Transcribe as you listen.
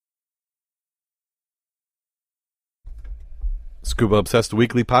Scuba Obsessed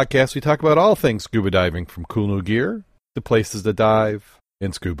Weekly Podcast. We talk about all things scuba diving, from cool new gear to places to dive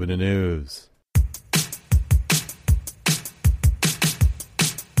and scuba to news.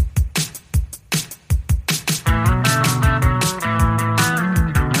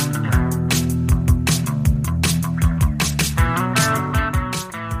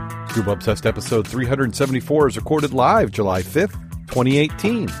 Scuba Obsessed episode 374 is recorded live July 5th,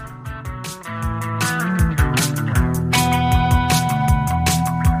 2018.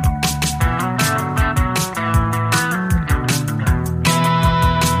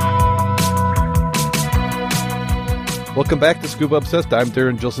 Welcome back to Scuba Obsessed. I'm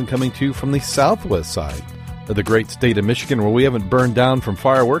Darren Gilson, coming to you from the southwest side of the great state of Michigan, where we haven't burned down from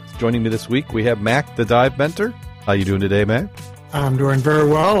fireworks. Joining me this week, we have Mac, the dive mentor. How you doing today, Mac? I'm doing very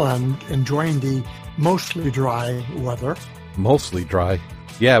well. I'm enjoying the mostly dry weather. Mostly dry.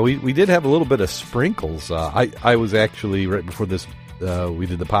 Yeah, we did have a little bit of sprinkles. I was actually, right before this, we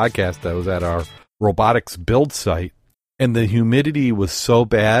did the podcast, I was at our robotics build site, and the humidity was so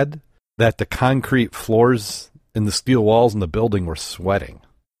bad that the concrete floors and the steel walls in the building were sweating.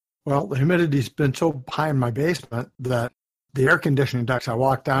 Well, the humidity's been so high in my basement that the air conditioning ducts, I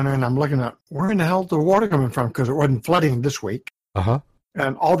walked down there and I'm looking at where in the hell is the water coming from, because it wasn't flooding this week. Uh-huh.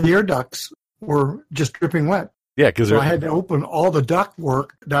 And all the air ducts were just dripping wet. Yeah, because so I had to open all the duct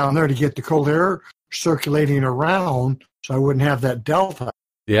work down there to get the cold air circulating around so I wouldn't have that delta.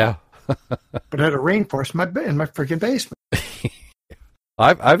 Yeah. But I had a rainforest in my freaking basement.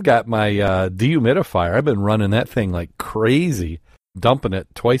 I've got my dehumidifier. I've been running that thing like crazy, dumping it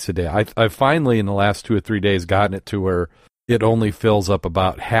twice a day. I've finally, in the last 2 or 3 days, gotten it to where it only fills up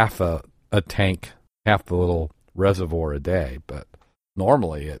about half a tank, half the little reservoir a day. But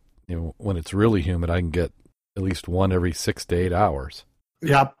normally, when it's really humid, I can get at least one every 6 to 8 hours.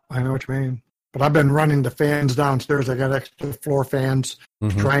 Yep, I know what you mean. But I've been running the fans downstairs. I got extra floor fans,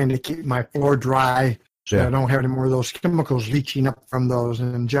 trying to keep my floor dry so I don't have any more of those chemicals leaching up from those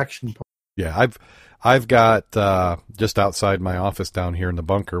injection points. Yeah, I've got just outside my office down here in the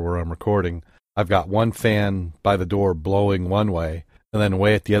bunker where I'm recording, I've got one fan by the door blowing one way, and then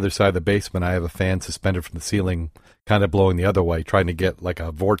way at the other side of the basement, I have a fan suspended from the ceiling kind of blowing the other way, trying to get like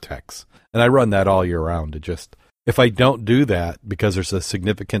a vortex. And I run that all year round. If I don't do that, because there's a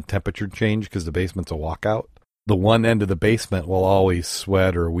significant temperature change because the basement's a walkout, the one end of the basement will always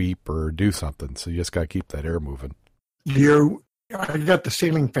sweat or weep or do something. So you just got to keep that air moving. I got the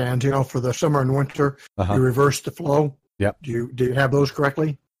ceiling fans, for the summer and winter. You reverse the flow. Yep. Do you have those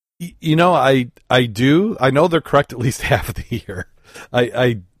correctly? I do. I know they're correct at least half of the year.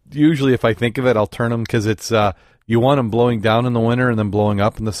 I usually, if I think of it, I'll turn them because it's you want them blowing down in the winter and then blowing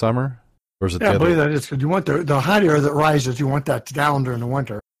up in the summer. Or is it I believe that is because you want the hot air that rises. You want that down during the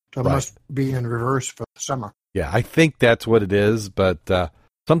winter. So it must be in reverse for the summer. Yeah, I think that's what it is. But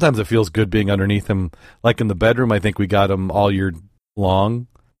sometimes it feels good being underneath them. Like in the bedroom, I think we got them all year long,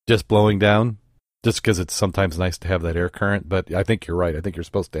 just blowing down. Just because it's sometimes nice to have that air current. But I think you're right. I think you're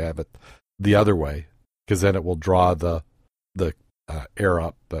supposed to have it the other way because then it will draw the air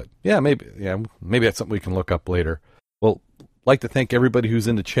up. But maybe that's something we can look up later. Well, like to thank everybody who's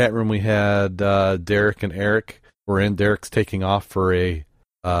in the chat room. We had Derek and Eric. Derek's taking off for a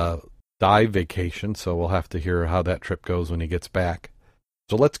dive vacation, so we'll have to hear how that trip goes when he gets back.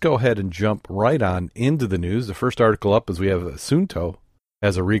 So let's go ahead and jump right on into the news. The first article up is we have Suunto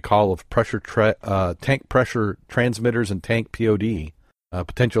has a recall of tank pressure transmitters and tank POD.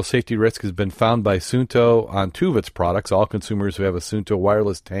 Potential safety risk has been found by Suunto on 2 of its products. All consumers who have a Suunto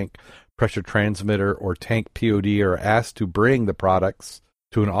wireless tank pressure transmitter or tank POD are asked to bring the products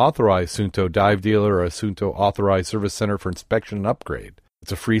to an authorized Suunto dive dealer or a Suunto authorized service center for inspection and upgrade.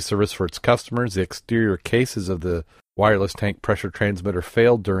 It's a free service for its customers. The exterior cases of the wireless tank pressure transmitter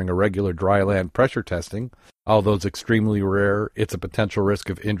failed during a regular dry land pressure testing. Although it's extremely rare, it's a potential risk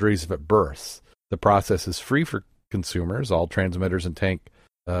of injuries if it bursts. The process is free for consumers. All transmitters and tank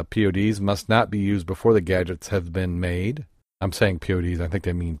PODs must not be used before the gadgets have been made. I'm saying PODs, I think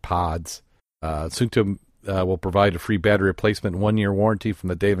they mean pods. Suunto will provide a free battery replacement and 1-year warranty from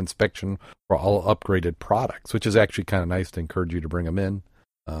the day of inspection for all upgraded products, which is actually kind of nice to encourage you to bring them in.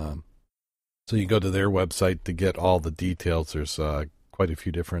 So you go to their website to get all the details. There's quite a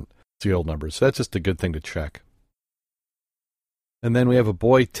few different serial numbers. So that's just a good thing to check. And then we have a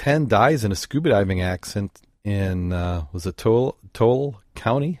boy, 10, dies in a scuba diving accident in, was it Toll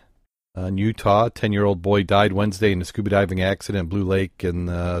County? In Utah, 10-year-old boy died Wednesday in a scuba diving accident in Blue Lake in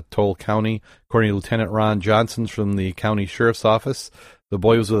Toll County. According to Lieutenant Ron Johnson from the county sheriff's office, the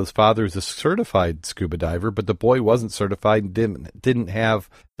boy was with his father, who's a certified scuba diver, but the boy wasn't certified and didn't have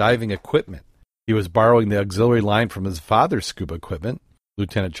diving equipment. He was borrowing the auxiliary line from his father's scuba equipment,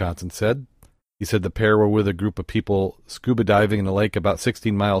 Lieutenant Johnson said. He said the pair were with a group of people scuba diving in a lake about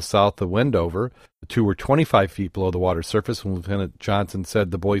 16 miles south of Wendover. The two were 25 feet below the water surface when Lieutenant Johnson said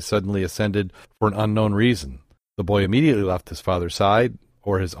the boy suddenly ascended for an unknown reason. The boy immediately left his father's side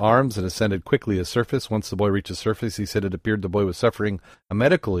or his arms and ascended quickly to the surface. Once the boy reached the surface, he said it appeared the boy was suffering a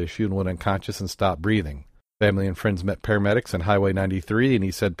medical issue and went unconscious and stopped breathing. Family and friends met paramedics on Highway 93, and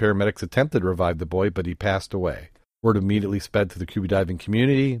he said paramedics attempted to revive the boy, but he passed away. Word immediately sped to the scuba diving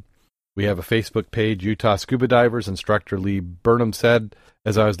community. We have a Facebook page, Utah Scuba Divers. Instructor Lee Burnham said,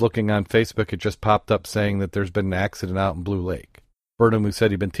 as I was looking on Facebook, it just popped up saying that there's been an accident out in Blue Lake. Burnham, who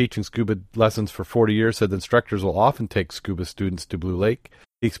said he'd been teaching scuba lessons for 40 years, said the instructors will often take scuba students to Blue Lake.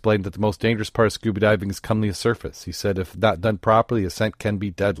 He explained that the most dangerous part of scuba diving is coming to the surface. He said if not done properly, ascent can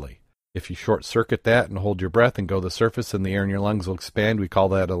be deadly. If you short-circuit that and hold your breath and go to the surface and the air in your lungs will expand, we call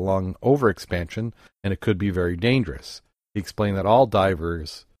that a lung overexpansion, and it could be very dangerous. He explained that all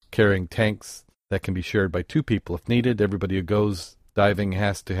divers carrying tanks that can be shared by two people if needed. Everybody who goes diving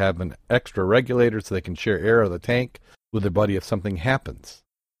has to have an extra regulator so they can share air out of the tank with their buddy if something happens.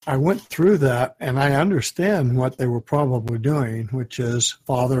 I went through that, and I understand what they were probably doing, which is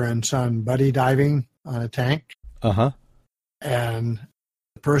father and son buddy diving on a tank. Uh-huh. And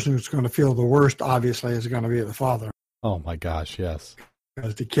the person who's going to feel the worst, obviously, is going to be the father. Oh, my gosh, yes.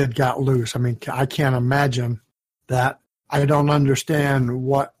 Because the kid got loose. I mean, I can't imagine that. I don't understand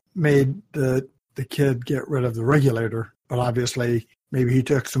what made the kid get rid of the regulator, but obviously maybe he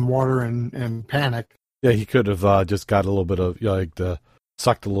took some water and panicked. Yeah, he could have just got a little bit of,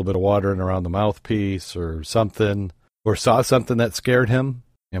 sucked a little bit of water in around the mouthpiece or something, or saw something that scared him.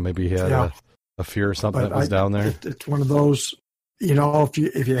 Yeah, maybe he had a fear or something that was down there. It's one of those, if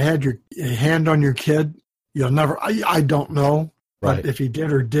you had your hand on your kid, you'll never, I don't know, but right. If he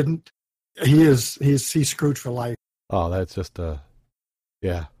did or didn't, he's screwed for life. Oh, that's just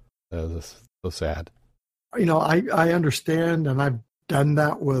that's so sad. I understand, and I've done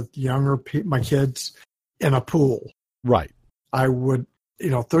that with my kids in a pool. Right. I would,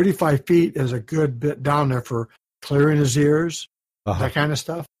 35 feet is a good bit down there for clearing his ears, that kind of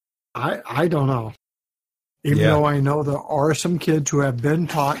stuff. I don't know. Even though I know there are some kids who have been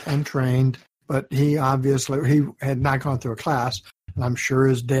taught and trained, but he had not gone through a class, and I'm sure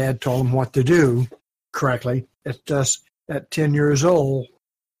his dad told him what to do correctly. It's just at 10 years old,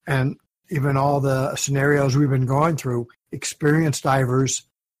 and even all the scenarios we've been going through, experienced divers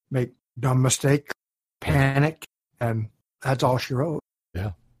make dumb mistakes, panic, and that's all she wrote.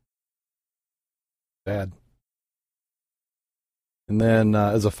 Yeah. Bad. And then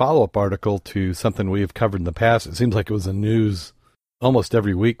as a follow-up article to something we have covered in the past, it seems like it was in news almost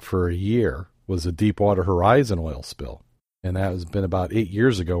every week for a year, was a Deepwater Horizon oil spill. And that has been about 8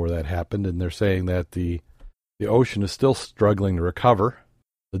 years ago where that happened, and they're saying that the ocean is still struggling to recover.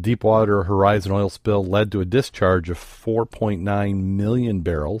 The Deepwater Horizon oil spill led to a discharge of 4.9 million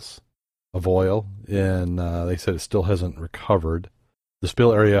barrels of oil, and they said it still hasn't recovered. The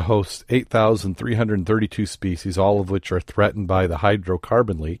spill area hosts 8,332 species, all of which are threatened by the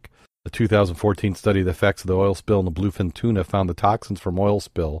hydrocarbon leak. A 2014 study of the effects of the oil spill in the bluefin tuna found the toxins from oil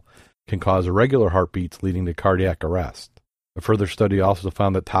spill can cause irregular heartbeats leading to cardiac arrest. A further study also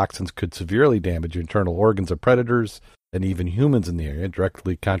found that toxins could severely damage internal organs of predators and even humans in the area,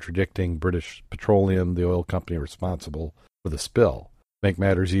 directly contradicting British Petroleum, the oil company responsible for the spill. To make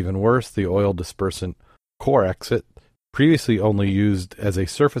matters even worse, the oil dispersant Corexit, previously only used as a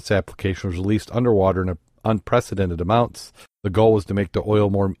surface application, was released underwater in unprecedented amounts. The goal was to make the oil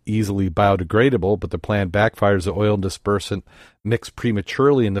more easily biodegradable, but the plan backfires. The oil and dispersant mixed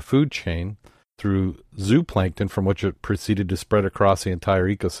prematurely in the food chain through zooplankton, from which it proceeded to spread across the entire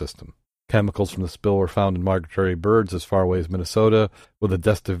ecosystem. Chemicals from the spill were found in migratory birds as far away as Minnesota, with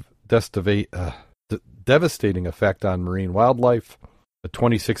a devastating effect on marine wildlife. A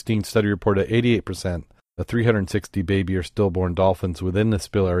 2016 study reported 88% of 360 baby or stillborn dolphins within the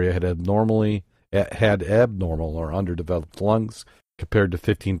spill area had abnormal or underdeveloped lungs, compared to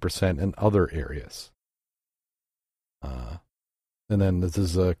 15% in other areas. And then this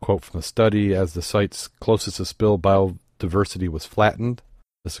is a quote from the study. As the sites closest to spill, biodiversity was flattened.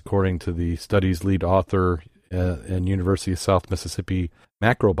 This according to the study's lead author and University of South Mississippi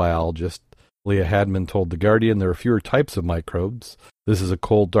macrobiologist Leah Hadman told The Guardian there are fewer types of microbes. This is a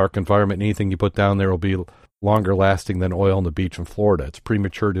cold, dark environment. Anything you put down there will be longer lasting than oil on the beach in Florida. It's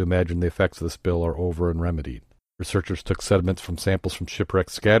premature to imagine the effects of the spill are over and remedied. Researchers took sediments from samples from Shipwreck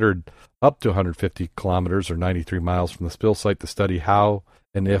scattered up to 150 kilometers or 93 miles from the spill site to study how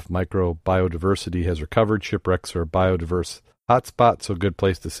and if microbiodiversity has recovered. Shipwrecks are a biodiverse hotspot, so a good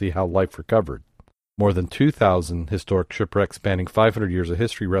place to see how life recovered. More than 2,000 historic shipwrecks spanning 500 years of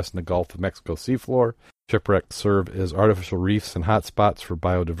history rest in the Gulf of Mexico seafloor. Shipwrecks serve as artificial reefs and hotspots for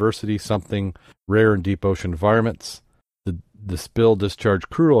biodiversity, something rare in deep ocean environments. The spill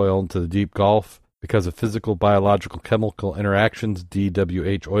discharged crude oil into the deep Gulf. Because of physical, biological, chemical interactions,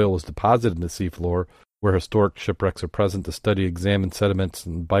 DWH oil was deposited in the seafloor, where historic shipwrecks are present to study, examine sediments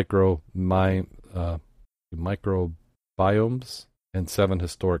and microbiomes, and 7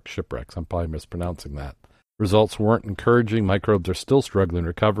 historic shipwrecks. I'm probably mispronouncing that. Results weren't encouraging. Microbes are still struggling to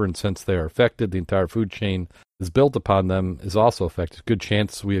recover, and since they are affected, the entire food chain is built upon them is also affected. Good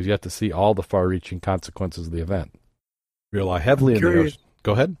chance we have yet to see all the far-reaching consequences of the event. Rely heavily in the ocean.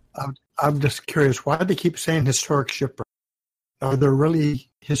 Go ahead. I'm just curious, why do they keep saying historic shipwreck? Are there really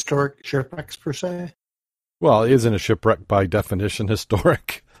historic shipwrecks per se? Well, isn't a shipwreck by definition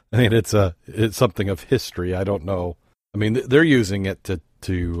historic? I mean, it's something of history. I don't know. I mean, they're using it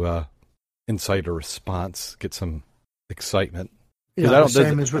to incite a response, get some excitement. Yeah, the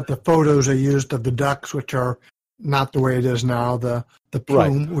same as with the photos I used of the ducks, which are not the way it is now. The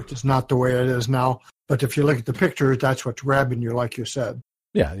plume, right, which is not the way it is now. But if you look at the pictures, that's what's grabbing you, like you said.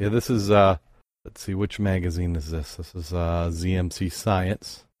 Yeah. This is, let's see, which magazine is this? This is ZMC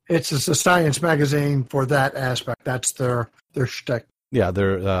Science. It's a science magazine for that aspect. That's their shtick. Yeah,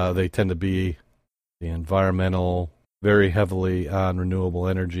 they tend to be the environmental, very heavily on renewable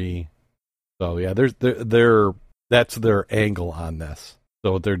energy. So yeah, that's their angle on this.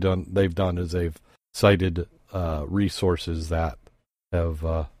 So what they've done is they've cited resources that have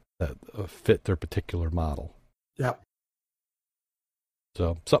that fit their particular model. Yep.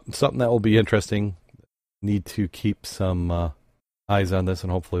 So something that will be interesting. Need to keep some eyes on this,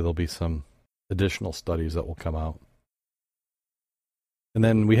 and hopefully there'll be some additional studies that will come out. And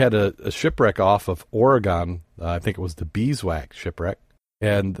then we had a shipwreck off of Oregon. I think it was the Beeswax shipwreck,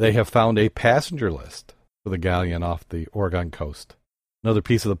 and they have found a passenger list for the galleon off the Oregon coast. Another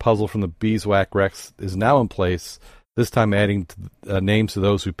piece of the puzzle from the Beeswax wrecks is now in place, this time adding names to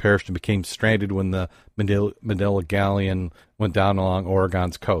those who perished and became stranded when the Manila galleon went down along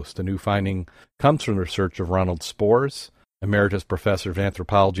Oregon's coast. A new finding comes from the research of Ronald Spores, emeritus professor of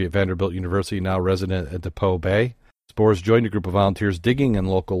anthropology at Vanderbilt University, now resident at Depoe Bay. Spores joined a group of volunteers digging in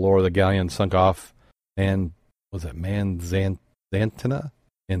local lore. The galleon sunk off, and was it Manzantina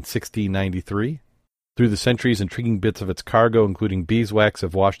in 1693? Through the centuries, intriguing bits of its cargo, including beeswax,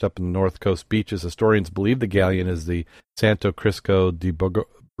 have washed up in the North Coast beaches. Historians believe the galleon is the Santo Cristo de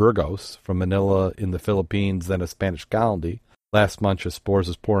Burgos from Manila in the Philippines, then a Spanish colony. Last month, Spores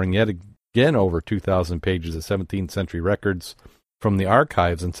is pouring yet again over 2,000 pages of 17th century records from the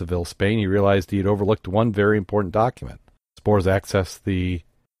archives in Seville, Spain. He realized he had overlooked one very important document. Spores accessed the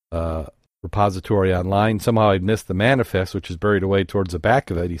repository online. Somehow I'd missed the manifest, which is buried away towards the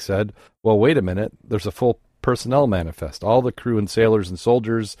back of it. He said, well, wait a minute. There's a full personnel manifest. All the crew and sailors and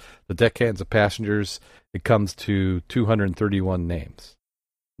soldiers, the deckhands and passengers. It comes to 231 names.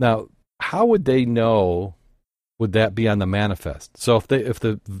 Now, how would they know? Would that be on the manifest? So if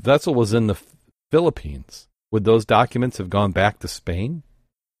the vessel was in the Philippines, would those documents have gone back to Spain?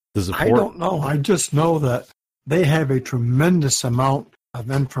 I don't know. I just know that they have a tremendous amount of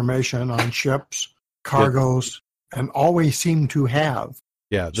information on ships, cargoes, and always seem to have.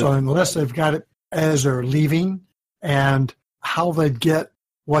 Yeah. So unless they've got it as they're leaving, and how they'd get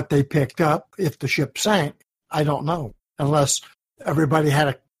what they picked up if the ship sank, I don't know. Unless everybody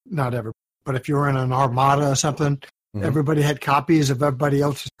had not everybody, but if you were in an armada or something, everybody had copies of everybody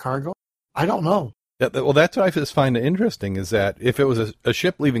else's cargo. I don't know. Yeah, well, that's what I just find interesting, is that if it was a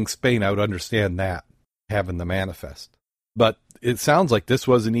ship leaving Spain, I would understand that, having the manifest. But it sounds like that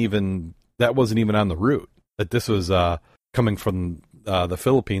wasn't even on the route, that this was coming from the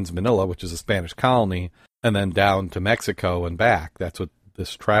Philippines, Manila, which is a Spanish colony, and then down to Mexico and back. That's what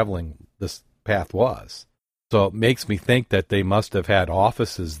this path was. So it makes me think that they must have had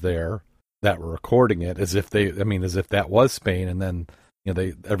offices there that were recording it as if that was Spain, and then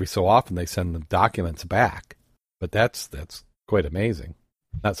they every so often they send the documents back. But that's quite amazing.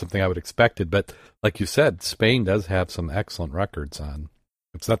 Not something I would have expected, but like you said, Spain does have some excellent records on.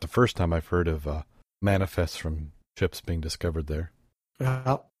 It's not the first time I've heard of manifests from ships being discovered there.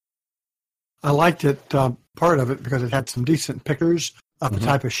 Yeah, I liked it, part of it, because it had some decent pictures of the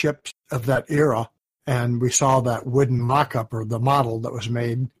type of ships of that era, and we saw that wooden mock-up, or the model that was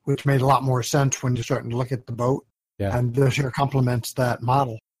made, which made a lot more sense when you're starting to look at the boat. Yeah. And this here complements that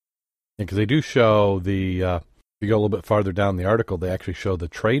model. Yeah, because they do show the, if you go a little bit farther down the article, they actually show the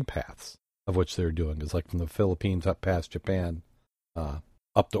trade paths of which they're doing. It's like from the Philippines up past Japan,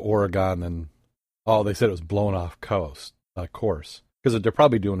 up to Oregon, and they said it was blown off course. Because what they're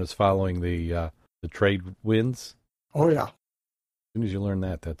probably doing is following the the trade winds. Oh, yeah. As soon as you learn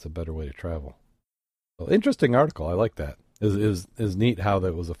that, that's a better way to travel. Well, interesting article. I like that. Is neat how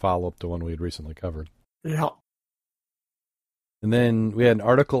that was a follow-up to one we had recently covered. Yeah. And then we had an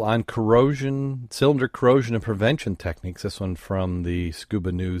article on corrosion, cylinder corrosion and prevention techniques. This one from the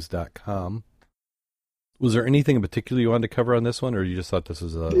scubanews.com. Was there anything in particular you wanted to cover on this one, or you just thought this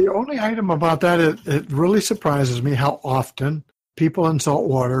was a... The only item about that, it really surprises me how often people in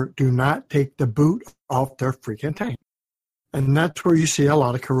saltwater do not take the boot off their freaking tank. And that's where you see a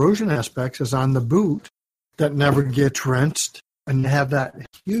lot of corrosion aspects is on the boot that never gets rinsed, and you have that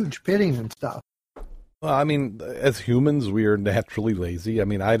huge pitting and stuff. Well, I mean, as humans, we are naturally lazy. I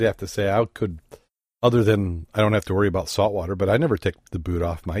mean, I'd have to say I could, other than I don't have to worry about saltwater, but I never take the boot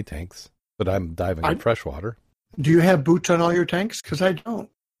off my tanks. But I'm diving in freshwater. Do you have boots on all your tanks? Because I don't.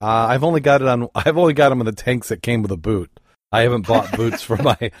 I've only got them on the tanks that came with a boot. I haven't bought boots for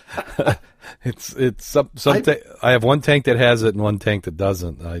my. I have one tank that has it and one tank that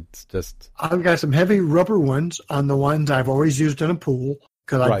doesn't. I've got some heavy rubber ones on the ones I've always used in a pool.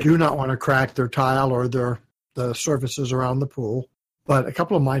 Because I do not want to crack their tile or the surfaces around the pool. But a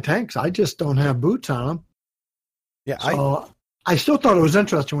couple of my tanks, I just don't have boots on them. Yeah, so I still thought it was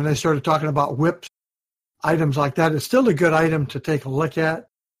interesting when they started talking about whips, items like that. It's still a good item to take a look at,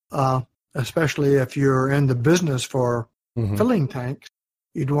 especially if you're in the business for filling tanks.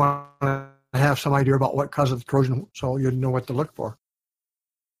 You'd want to have some idea about what causes corrosion so you'd know what to look for.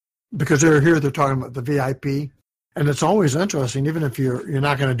 Because they're talking about the VIP. And it's always interesting, even if you're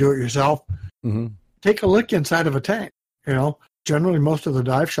not going to do it yourself, take a look inside of a tank. Generally most of the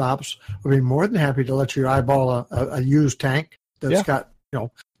dive shops would be more than happy to let you eyeball a used tank that's got,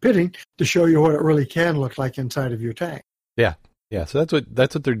 pitting to show you what it really can look like inside of your tank. Yeah. Yeah. So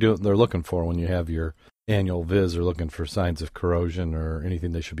that's what they're doing. They're looking for when you have your annual viz. They're looking for signs of corrosion or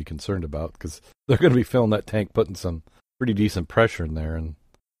anything they should be concerned about because they're going to be filling that tank, putting some pretty decent pressure in there, and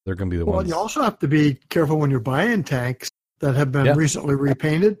they're going to be the ones. Well, you also have to be careful when you're buying tanks that have been recently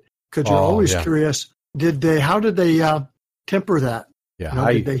repainted because you're always curious. How did they temper that?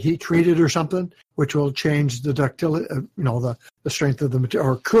 Yeah, did they heat treat it or something, which will change the ductility, the strength of the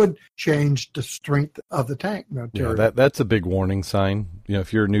material, or could change the strength of the tank material. Yeah, that's a big warning sign.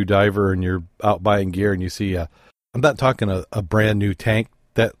 If you're a new diver and you're out buying gear and you see I'm not talking a brand new tank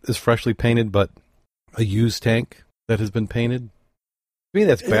that is freshly painted, but a used tank that has been painted. To me,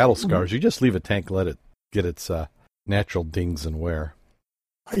 that's battle scars. You just leave a tank, let it get its natural dings and wear.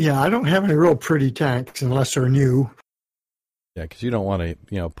 Yeah, I don't have any real pretty tanks unless they're new. Yeah, because you don't want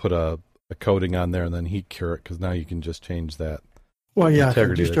to, put a coating on there and then heat cure it because now you can just change that. Well, yeah,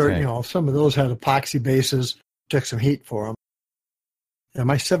 some of those had epoxy bases, took some heat for them. Yeah,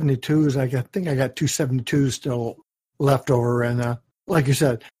 my 72s, I think I got two 72s still left over, and like you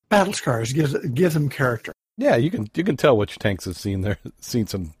said, battle scars gives them character. Yeah, you can tell which tanks have seen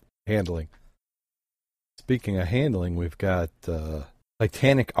some handling. Speaking of handling, we've got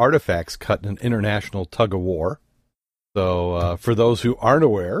Titanic artifacts cut in an international tug of war. So for those who aren't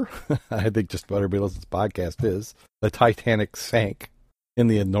aware, I think just about everybody listening to this podcast is, the Titanic sank in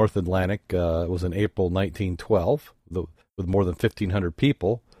the North Atlantic. It was in April 1912 with more than 1,500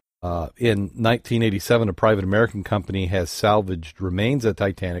 people. In 1987, a private American company has salvaged remains of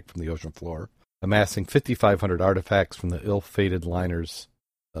Titanic from the ocean floor, amassing 5,500 artifacts from the ill-fated liner's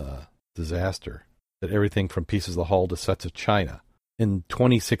disaster. That everything from pieces of the hull to sets of china. In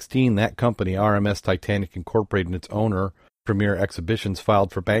 2016, that company, RMS Titanic Incorporated, and its owner, Premier Exhibitions,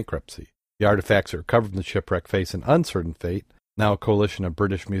 filed for bankruptcy. The artifacts that are recovered from the shipwreck face an uncertain fate. Now a coalition of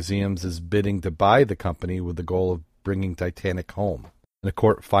British museums is bidding to buy the company with the goal of bringing Titanic home. In a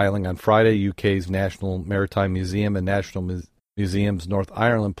court filing on Friday, UK's National Maritime Museum and National Museums North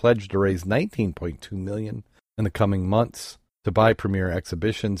Ireland pledged to raise $19.2 million in the coming months to buy Premier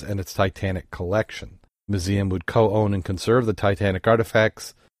Exhibitions and its Titanic collection. The museum would co-own and conserve the Titanic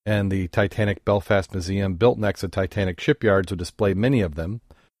artifacts, and the Titanic Belfast Museum, built next to Titanic shipyards, would display many of them.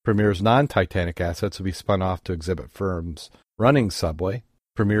 Premier's non-Titanic assets would be spun off to exhibit firms running Subway.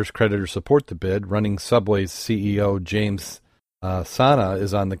 Premier's creditors support the bid. Running Subway's CEO, James Sana,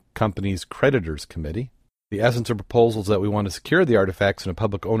 is on the company's creditors committee. The essence of proposals that we want to secure the artifacts in a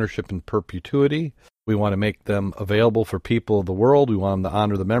public ownership in perpetuity. We want to make them available for people of the world. We want them to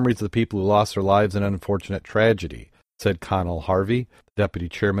honor the memories of the people who lost their lives in an unfortunate tragedy, said Connell Harvey, the deputy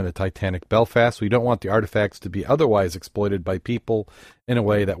chairman of Titanic Belfast. We don't want the artifacts to be otherwise exploited by people in a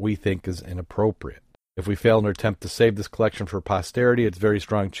way that we think is inappropriate. If we fail in our attempt to save this collection for posterity, it's a very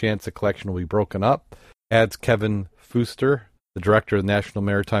strong chance the collection will be broken up, adds Kevin Fuster, the director of the National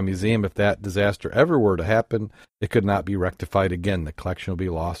Maritime Museum. If that disaster ever were to happen, it could not be rectified again. The collection will be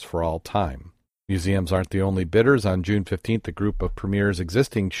lost for all time. Museums aren't the only bidders. On June 15th, a group of Premier's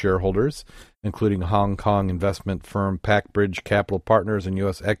existing shareholders, including Hong Kong investment firm Packbridge Capital Partners and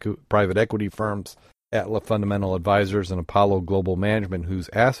U.S. private equity firms Atla Fundamental Advisors and Apollo Global Management, whose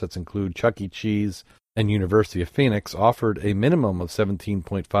assets include Chuck E. Cheese and University of Phoenix, offered a minimum of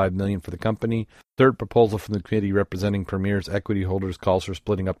 $17.5 million for the company. Third proposal from the committee representing Premier's equity holders calls for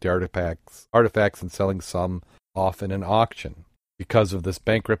splitting up the artifacts and selling some off in an auction. Because of this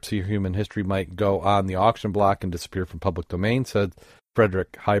bankruptcy, human history might go on the auction block and disappear from public domain, said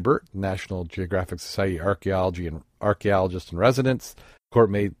Frederick Hybert, National Geographic Society archaeologist in residence. The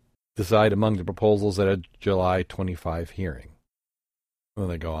court may decide among the proposals at a July 25 hearing. Well,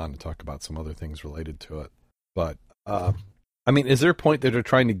 they go on to talk about some other things related to it. But, is there a point that they're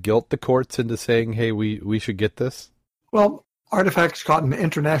trying to guilt the courts into saying, hey, we should get this? Well, artifacts caught in an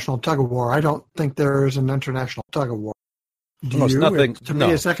international tug-of-war. I don't think there is an international tug-of-war. Almost nothing. To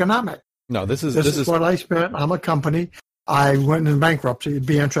me, it's economic. No, this is what I spent. I'm a company. I went into bankruptcy. It'd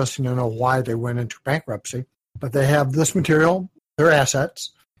be interesting to know why they went into bankruptcy. But they have this material, their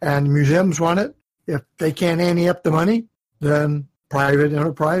assets, and museums want it. If they can't ante up the money, then private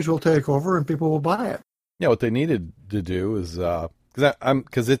enterprise will take over and people will buy it. Yeah, what they needed to do is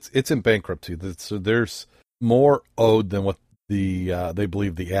because it's in bankruptcy, so there's more owed than what they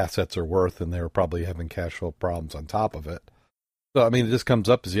believe the assets are worth, and they were probably having cash flow problems on top of it. So, it just comes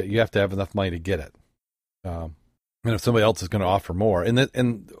up as you have to have enough money to get it. And if somebody else is going to offer more,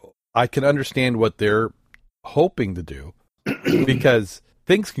 and I can understand what they're hoping to do, because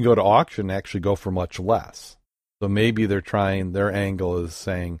things can go to auction and actually go for much less. So maybe their angle is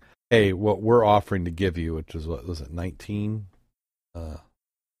saying, hey, what we're offering to give you, which is, what was it, 19?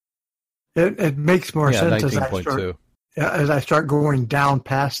 It makes more sense 19.2. As I start going down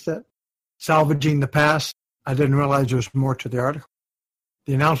past it, salvaging the past. I didn't realize there was more to the article.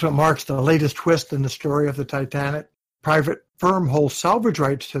 The announcement marks the latest twist in the story of the Titanic. Private firm holds salvage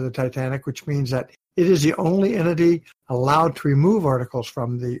rights to the Titanic, which means that it is the only entity allowed to remove articles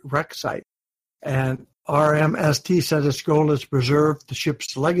from the wreck site. And RMST said its goal is to preserve the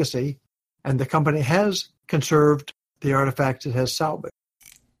ship's legacy, and the company has conserved the artifacts it has salvaged.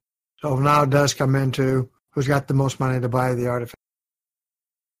 So now it does come into who's got the most money to buy the artifact.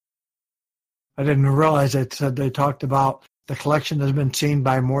 I didn't realize they talked about the collection has been seen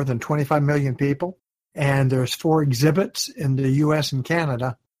by more than 25 million people, and there's 4 exhibits in the U.S. and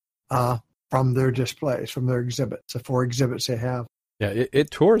Canada from their displays, from their exhibits, the 4 exhibits they have. Yeah,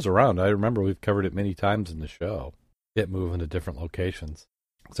 it tours around. I remember we've covered it many times in the show. It moving to different locations.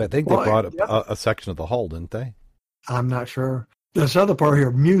 So I think they brought a section of the hull, didn't they? I'm not sure. This other part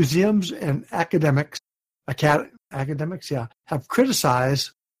here, museums and academics have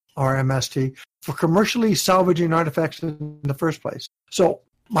criticized RMST for commercially salvaging artifacts in the first place. So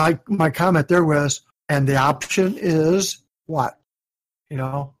my comment there was, and the option is what?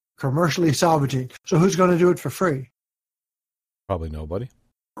 Commercially salvaging. So who's going to do it for free? Probably nobody.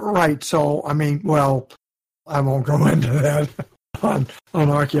 Right. So, I won't go into that on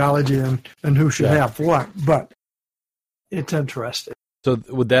archaeology and who should have what, but it's interesting. So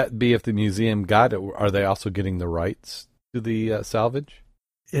would that be if the museum got it? Are they also getting the rights to the salvage?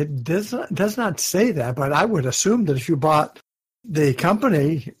 It does not say that, but I would assume that if you bought the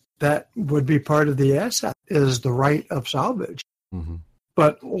company, that would be part of the asset, is the right of salvage. Mm-hmm.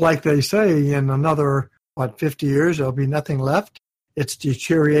 But like they say, in another, 50 years, there'll be nothing left. It's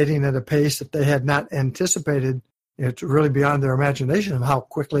deteriorating at a pace that they had not anticipated. It's really beyond their imagination of how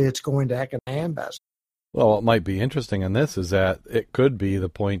quickly it's going to act in a handbasket. Well, what might be interesting in this is that it could be the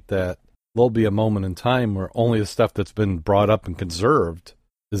point that there'll be a moment in time where only the stuff that's been brought up and conserved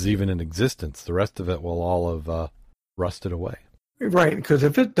is even in existence. The rest of it will all have rusted away. Right, because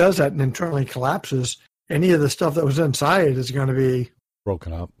if it does that and internally collapses, any of the stuff that was inside is going to be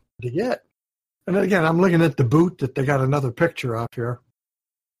broken up to get. And again, I'm looking at the boot that they got another picture of here.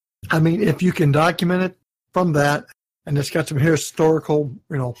 If you can document it from that, and it's got some historical,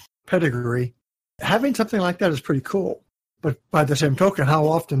 pedigree, having something like that is pretty cool. But by the same token, how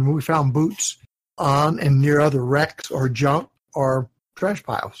often we found boots on and near other wrecks or junk or trash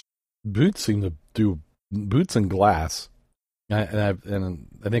piles? Boots seem to do boots and glass. And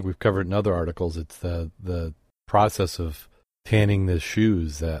I think we've covered in other articles. It's the process of tanning the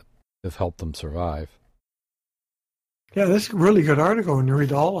shoes that have helped them survive. Yeah, this is a really good article when you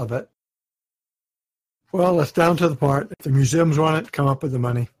read all of it. Well, it's down to the part. If the museums want it, come up with the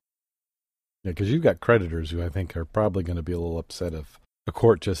money. Yeah, because you've got creditors who I think are probably going to be a little upset if a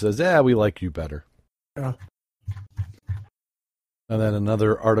court just says, we like you better. Yeah. And then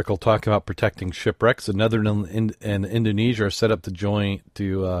another article talking about protecting shipwrecks. The Netherlands and Indonesia are set up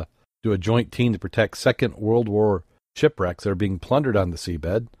to do a joint team to protect Second World War shipwrecks that are being plundered on the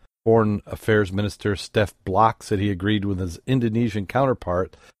seabed. Foreign Affairs Minister Steph Block said he agreed with his Indonesian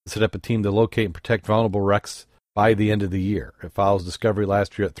counterpart to set up a team to locate and protect vulnerable wrecks by the end of the year. It follows discovery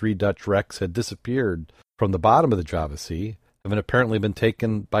last year that 3 Dutch wrecks had disappeared from the bottom of the Java Sea, having apparently been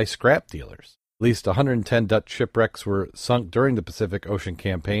taken by scrap dealers. At least 110 Dutch shipwrecks were sunk during the Pacific Ocean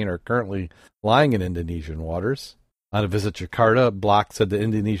campaign are currently lying in Indonesian waters. On a visit to Jakarta, Block said the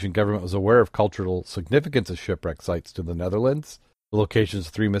Indonesian government was aware of cultural significance of shipwreck sites to the Netherlands. The locations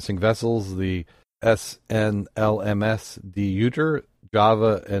of 3 missing vessels, the SNLMS De Uter,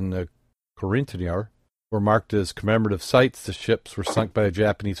 Java, and the Corinthiar, were marked as commemorative sites. The ships were sunk by the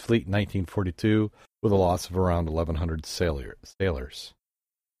Japanese fleet in 1942 with a loss of around 1,100 sailors.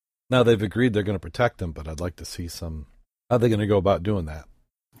 Now they've agreed they're going to protect them, but I'd like to see some. How are they going to go about doing that?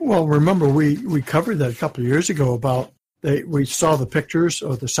 Well, remember we covered that a couple of years ago about we saw the pictures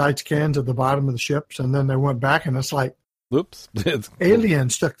of the side scans at the bottom of the ships, and then they went back, and it's like, oops,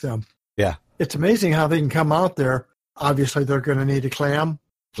 aliens took them. Yeah, it's amazing how they can come out there. Obviously, they're going to need a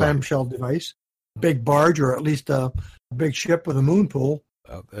clamshell device, big barge, or at least a big ship with a moon pool.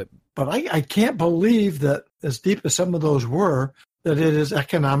 But I can't believe that, as deep as some of those were, that it is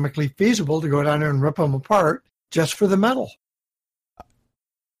economically feasible to go down there and rip them apart just for the metal.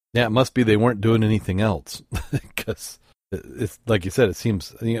 Yeah, it must be they weren't doing anything else, because it's like you said. It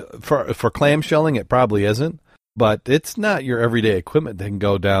seems, for clamshelling, it probably isn't, but it's not your everyday equipment that can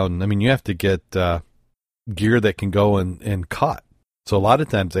go down. I mean, you have to get gear that can go and cut. So a lot of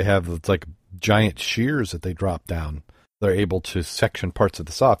times it's like giant shears that they drop down. They're able to section parts of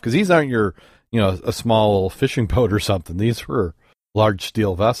this off, because these aren't your, a small some boat or something. These were large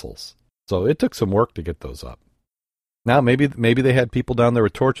steel vessels. So it took some work to get those up. Now maybe they had people down there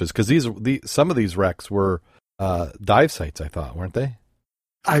with torches, because some of these wrecks were dive sites, I thought, weren't they?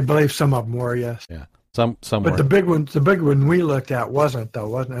 I believe some of them were, yes. Yeah, some. But were. The big one we looked at wasn't it?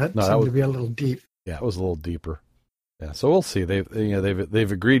 It seemed to be a little deep. Yeah, it was a little deeper. Yeah, so we'll see.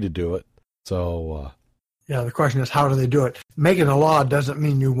 They've agreed to do it. So yeah, the question is, how do they do it? Making a law doesn't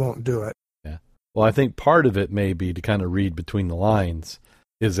mean you won't do it. Yeah. Well, I think part of it may be, to kind of read between the lines,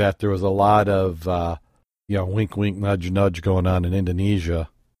 is that there was a lot of wink, wink, nudge, nudge going on in Indonesia.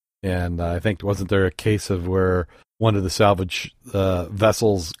 And I think, wasn't there a case of where one of the salvage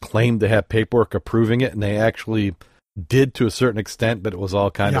vessels claimed to have paperwork approving it, and they actually did to a certain extent, but it was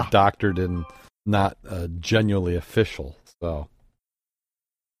all kind of doctored and not genuinely official. So,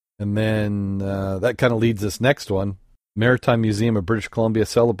 and then that kind of leads this next one. Maritime Museum of British Columbia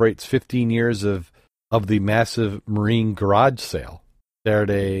celebrates 15 years of the massive marine garage sale.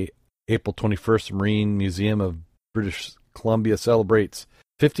 Saturday, April 21st, Marine Museum of British Columbia celebrates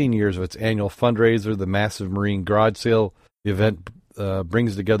 15 years of its annual fundraiser, the massive marine garage sale. The event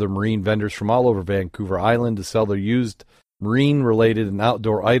brings together marine vendors from all over Vancouver Island to sell their used marine-related and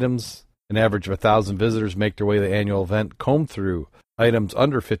outdoor items. An average of 1,000 visitors make their way to the annual event, comb through items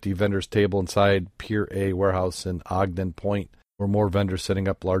under 50 vendors' table inside Pier A warehouse in Ogden Point, where more vendors setting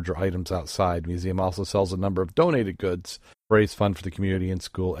up larger items outside. The museum also sells a number of donated goods to raise funds for the community and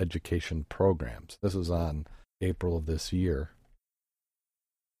school education programs. This was on April of this year.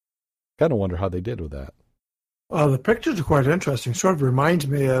 Kind of wonder how they did with that. The pictures are quite interesting. Sort of reminds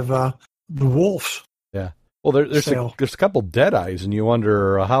me of the wolves. Yeah. Well, there's a couple dead eyes, and you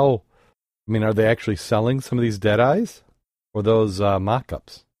wonder how. I mean, are they actually selling some of these dead eyes, or those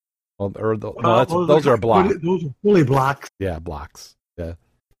mock-ups? Those are blocks. Those are fully blocks. Yeah, blocks. Yeah.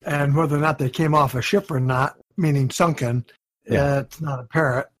 And whether or not they came off a ship or not, meaning sunken, it's not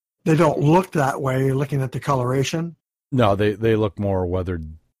apparent. They don't look that way, looking at the coloration. No, they look more weathered.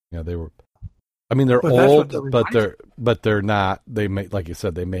 They were. I mean, they're old, but they're not. They may, like you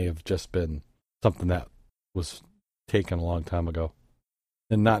said, they may have just been something that was taken a long time ago,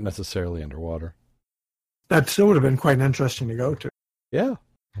 and not necessarily underwater. That still would have been quite interesting to go to. Yeah.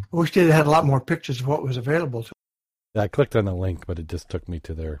 I wish they had a lot more pictures of what was available to. Yeah, I clicked on the link, but it just took me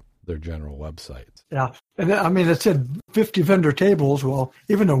to their general websites. Yeah, and I mean, it said 50 vendor tables. Well,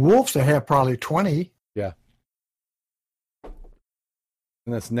 even the wolves, they have probably 20. Yeah.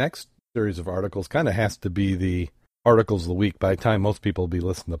 And this next series of articles kind of has to be the articles of the week. By the time most people will be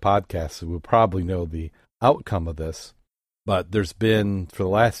listening to podcasts, so we'll probably know the outcome of this. But there's been, for the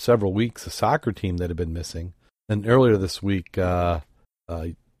last several weeks, a soccer team that had been missing. And earlier this week, UK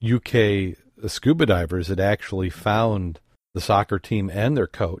scuba divers had actually found the soccer team and their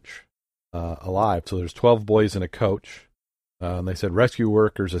coach alive. So there's 12 boys and a coach. And they said rescue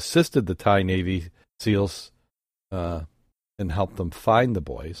workers assisted the Thai Navy SEALs and helped them find the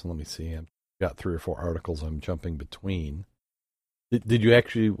boys. Let me see. I've got 3 or 4 articles I'm jumping between. Did you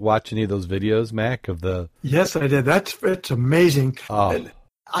actually watch any of those videos, Mac, of the? Yes, I did. It's amazing. Oh.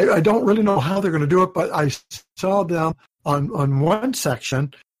 I don't really know how they're going to do it, but I saw them on one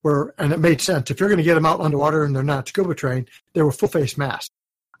section where, and it made sense. If you're going to get them out underwater and they're not scuba trained, they were full face masks.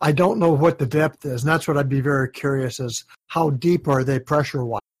 I don't know what the depth is, and that's what I'd be very curious is how deep are they pressure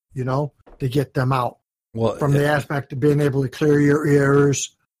wise, to get them out. Well, from the aspect of being able to clear your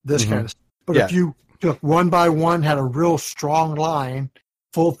ears, this kind of stuff. But if you took one by one, had a real strong line,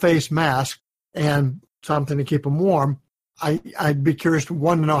 full face mask, and something to keep them warm, I'd be curious to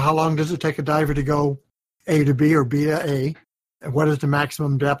know how long does it take a diver to go A to B or B to A, and what is the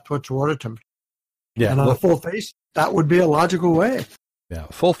maximum depth, what's the water temperature? Yeah, and on a full face, that would be a logical way. Yeah,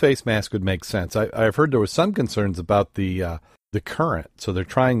 full face mask would make sense. I've heard there was some concerns about the current, so they're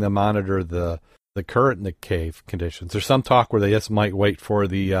trying to monitor the current in the cave conditions. There's some talk where they just might wait for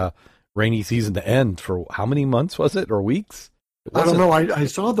the rainy season to end for how many months was it, or weeks? I don't know. I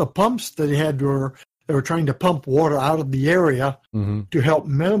saw the pumps that they were trying to pump water out of the area to help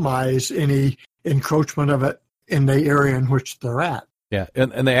minimize any encroachment of it in the area in which they're at. Yeah,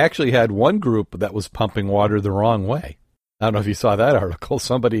 and they actually had one group that was pumping water the wrong way. I don't know if you saw that article.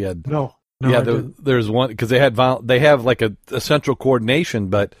 Somebody had no. Yeah, there's one because they have like a central coordination,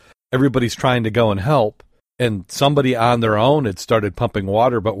 but everybody's trying to go and help, and somebody on their own had started pumping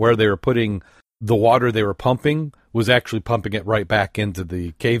water, but where they were putting the water they were pumping was actually pumping it right back into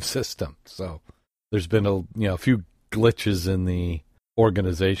the cave system. So there's been a few glitches in the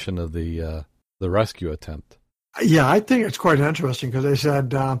organization of the rescue attempt. Yeah, I think it's quite interesting because they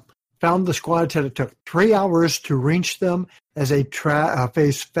said found the squad said it took 3 hours to reach them as they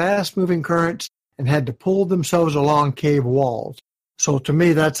faced fast-moving currents and had to pull themselves along cave walls. So to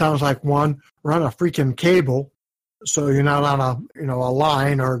me, that sounds like one, run a freaking cable, so you're not on a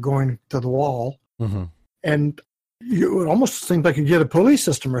line or going to the wall. Mm-hmm. And it almost seems like you get a pulley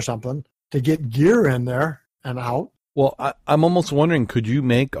system or something to get gear in there and out. Well, I'm almost wondering, could you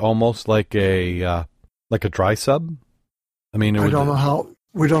make almost like a dry sub? I mean, we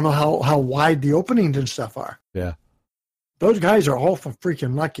don't know how wide the openings and stuff are. Yeah, those guys are awful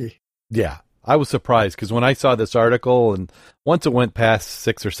freaking lucky. Yeah. I was surprised because when I saw this article, and once it went past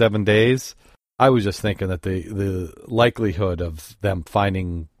 6 or 7 days, I was just thinking that the likelihood of them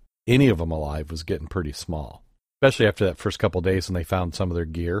finding any of them alive was getting pretty small, especially after that first couple of days when they found some of their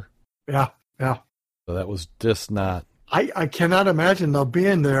gear. Yeah. So that was just not. I cannot imagine them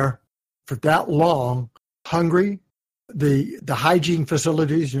being there for that long, hungry. The hygiene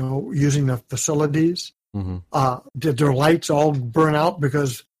facilities, using the facilities. Did their lights all burn out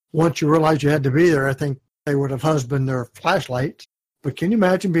because once you realized you had to be there, I think they would have husbanded their flashlights. But can you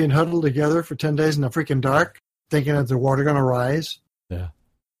imagine being huddled together for 10 days in the freaking dark, thinking that the water going to rise? Yeah.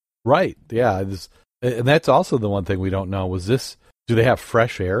 Right. Yeah. And that's also the one thing we don't know. Do they have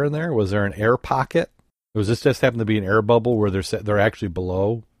fresh air in there? Was there an air pocket? Or was this just happen to be an air bubble where they're actually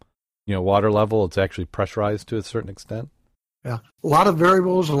below, water level? It's actually pressurized to a certain extent? Yeah. A lot of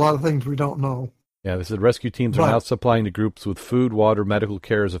variables, a lot of things we don't know. Yeah, they said rescue teams are now supplying the groups with food, water, medical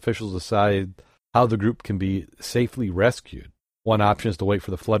care as officials decide how the group can be safely rescued. One option is to wait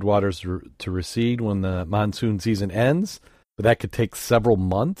for the floodwaters to recede when the monsoon season ends, but that could take several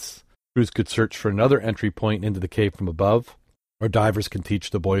months. Crews could search for another entry point into the cave from above, or divers can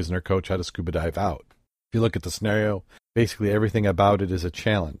teach the boys and their coach how to scuba dive out. If you look at the scenario, basically everything about it is a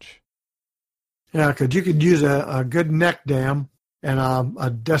challenge. Yeah, because you could use a good neck dam and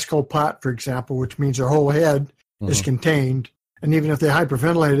a desco pot, for example, which means their whole head is contained. And even if they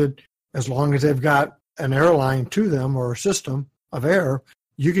hyperventilated, as long as they've got an airline to them or a system of air,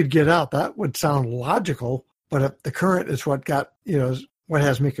 you could get out. That would sound logical, but the current is what what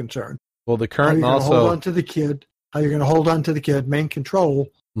has me concerned. Well, the current how also hold on to the kid, how you're going to hold on to the kid, main control,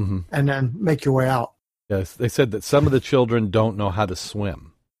 and then make your way out. Yes, they said that some of the children don't know how to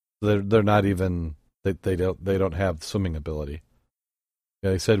swim. They're not even they don't have swimming ability. Yeah,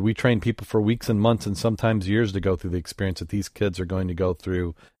 they said we train people for weeks and months and sometimes years to go through the experience that these kids are going to go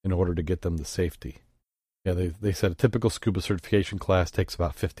through in order to get them to safety. Yeah, they said a typical scuba certification class takes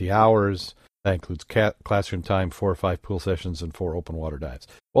about 50 hours. That includes classroom time, 4 or 5 pool sessions, and 4 open water dives.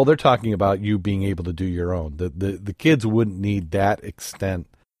 Well, they're talking about you being able to do your own. The kids wouldn't need that extent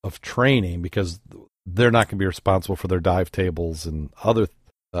of training because they're not going to be responsible for their dive tables and other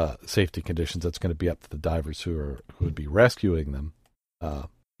safety conditions. That's going to be up to the divers who would be rescuing them.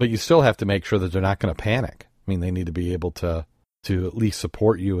 But you still have to make sure that they're not going to panic. I mean, they need to be able to at least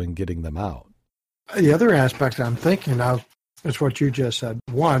support you in getting them out. The other aspect I'm thinking of is what you just said.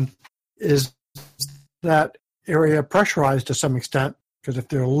 One is that area pressurized to some extent because if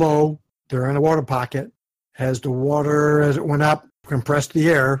they're low, they're in a water pocket. As it went up, compress the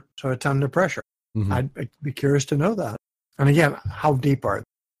air so it's under pressure. Mm-hmm. I'd be curious to know that. And again, how deep are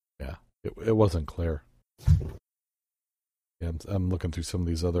they? Yeah, it wasn't clear. Yeah, I'm looking through some of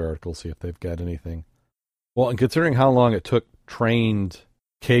these other articles, see if they've got anything. Well, and considering how long it took trained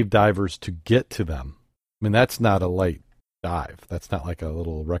cave divers to get to them, I mean, that's not a light dive. That's not like a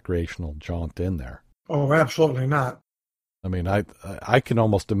little recreational jaunt in there. Oh, absolutely not. I mean, I can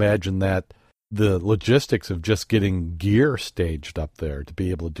almost imagine that the logistics of just getting gear staged up there to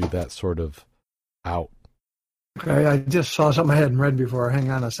be able to do that sort of out. Okay, I just saw something I hadn't read before. Hang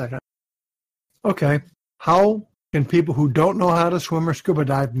on a second. Okay, how can people who don't know how to swim or scuba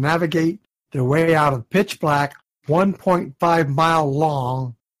dive navigate their way out of pitch black, 1.5 mile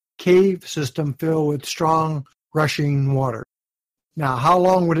long cave system filled with strong rushing water? Now, how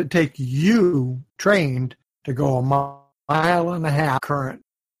long would it take you, trained, to go a mile and a half current?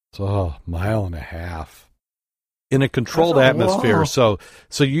 So, mile and a half. In a controlled atmosphere. So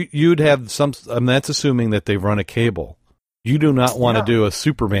you'd have some, I mean, that's assuming that they've run a cable. You do not want to do a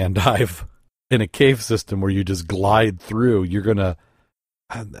Superman dive in a cave system where you just glide through. You're going to,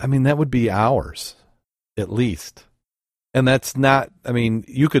 I mean, that would be hours at least. And that's not, I mean,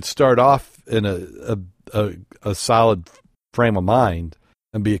 you could start off in a solid frame of mind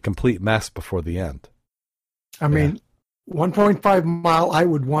and be a complete mess before the end. I mean, 1.5 mile, I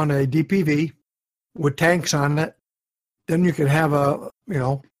would want a DPV with tanks on it. Then you could have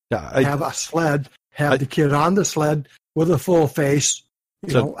have a sled, have the kid on the sled with a full face,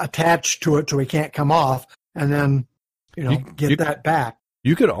 attached to it so he can't come off, and then, get that back.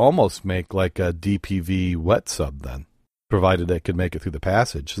 You could almost make like a DPV wet sub then, provided they could make it through the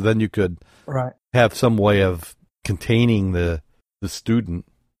passage. So then you could have some way of containing the student.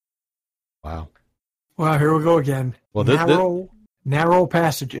 Wow. Well, here we go again. Well, narrow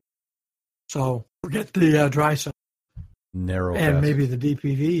passages. So forget the dry sub. Narrow and passage. Maybe the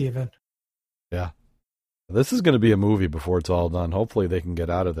DPV even. Yeah. This is going to be a movie before it's all done. Hopefully they can get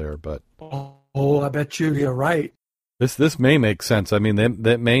out of there, but I bet you're right. This may make sense. I mean,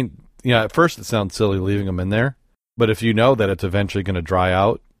 that may, at first it sounds silly leaving them in there, but if you know that it's eventually going to dry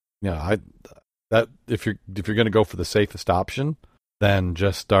out, that if you're going to go for the safest option, then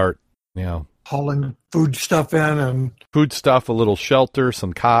just start, hauling food stuff in and food stuff, a little shelter,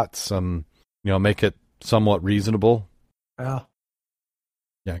 some cots, some, make it somewhat reasonable. Yeah.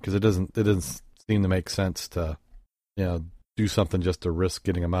 Yeah, because it doesn't seem to make sense to, do something just to risk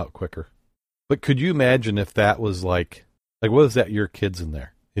getting them out quicker. But could you imagine if that was like what is that? Your kids in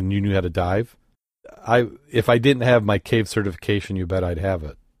there and you knew how to dive? If I didn't have my cave certification, you bet I'd have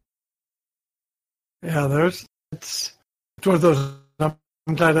it. Yeah, it's one of those.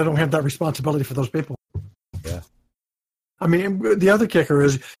 I'm glad I don't have that responsibility for those people. Yeah. I mean, the other kicker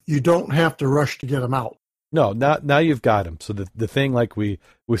is you don't have to rush to get them out. No, now you've got them. So the thing like we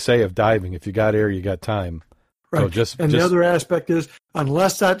say of diving, if you got air, you got time. Right. So the other aspect is,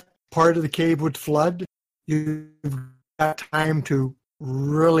 unless that part of the cave would flood, you've got time to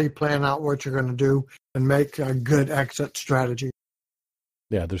really plan out what you're going to do and make a good exit strategy.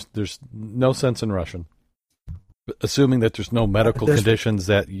 Yeah, there's no sense in rushing. Assuming that there's no medical conditions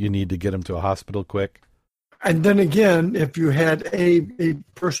that you need to get them to a hospital quick. And then again, if you had a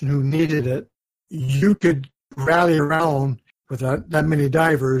person who needed it, you could rally around with that many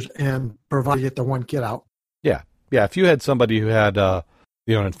divers and provide to get the one kid out. Yeah. If you had somebody who had an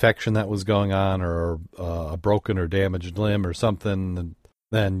infection that was going on, or a broken or damaged limb or something,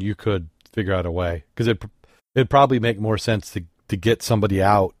 then you could figure out a way, because it'd probably make more sense to get somebody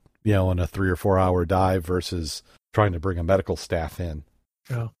out, in a 3 or 4 hour dive versus trying to bring a medical staff in.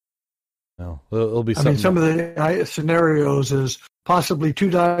 Yeah. No, it'll be something. I mean, some of the scenarios is possibly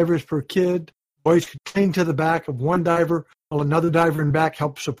 2 divers per kid. Boys could cling to the back of one diver while another diver in back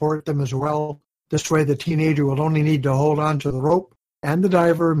helps support them as well. This way, the teenager will only need to hold on to the rope and the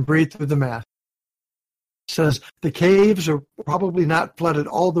diver and breathe through the mask. It says the caves are probably not flooded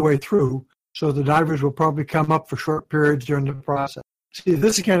all the way through, so the divers will probably come up for short periods during the process. See,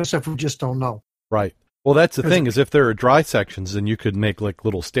 this is the kind of stuff we just don't know. Right. Well, that's the thing, is if there are dry sections, then you could make like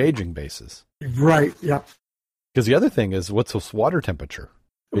little staging bases. Right, yeah. Because the other thing is, what's the water temperature?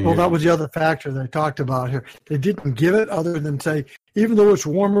 Well, that was the other factor they talked about here. They didn't give it other than say, even though it's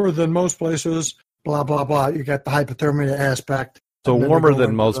warmer than most places, blah, blah, blah, you got the hypothermia aspect. So warmer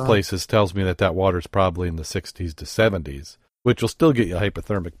than most places tells me that water's probably in the 60s to 70s, which will still get you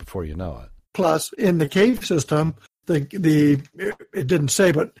hypothermic before you know it. Plus, in the cave system, it didn't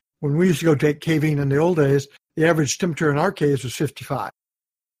say, but when we used to go take caving in the old days, the average temperature in our caves was 55.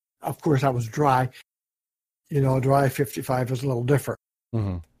 Of course, that was dry. Dry 55 is a little different.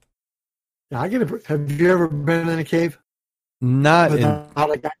 Mm-hmm. Now, have you ever been in a cave? Not in.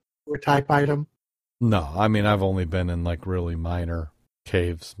 Not a guy type item. No, I mean I've only been in like really minor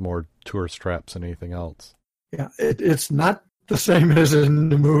caves, more tourist traps than anything else. Yeah, it's not the same as in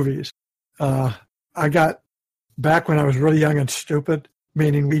the movies. I got back when I was really young and stupid,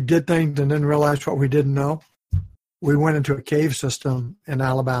 meaning we did things and didn't realize what we didn't know. We went into a cave system in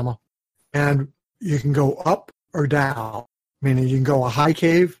Alabama, and you can go up or down, meaning you can go a high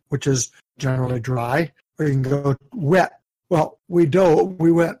cave, which is generally dry, or you can go wet. Well, we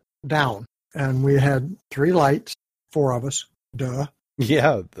went down, and we had 3 lights, 4 of us, duh.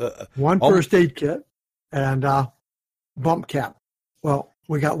 Yeah. One first aid kit, and bump cap. Well,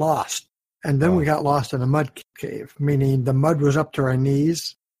 we got lost. And then we got lost in a mud cave, meaning the mud was up to our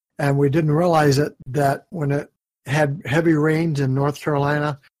knees, and we didn't realize it that when it had heavy rains in North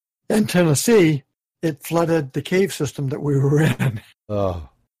Carolina and Tennessee, it flooded the cave system that we were in. Oh.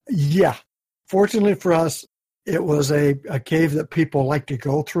 Yeah. Fortunately for us, it was a cave that people like to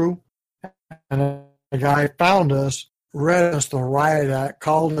go through. And a guy found us, read us the riot act,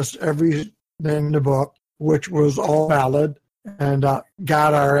 called us everything in the book, which was all valid, and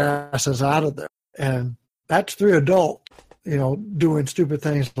got our asses out of there. And that's 3 adults, doing stupid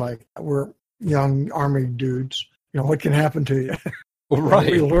things like we're young Army dudes. What can happen to you?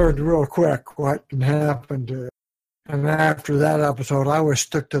 Right. We learned real quick what can happen to you. And after that episode, I was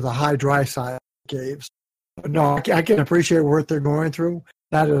stuck to the high dry side caves. But no, I can appreciate what they're going through.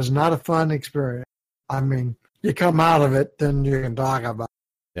 That is not a fun experience. I mean, you come out of it, then you can talk about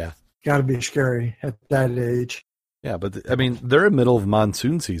it. Yeah. Got to be scary at that age. Yeah, but I mean, they're in the middle of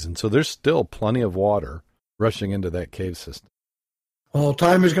monsoon season, so there's still plenty of water rushing into that cave system. Well,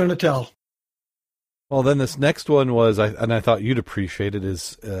 time is going to tell. Well, then this next one was, and I thought you'd appreciate it,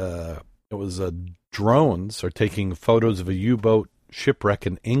 it was drones are taking photos of a U-boat shipwreck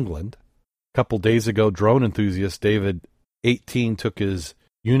in England. A couple days ago, drone enthusiast David 18 took his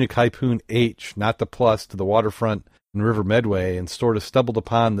Unique Harpoon H, not the Plus, to the waterfront in River Medway and stumbled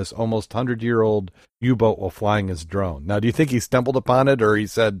upon this almost 100-year-old U-boat while flying his drone. Now, do you think he stumbled upon it, or he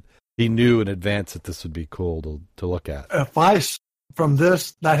said he knew in advance that this would be cool to look at? From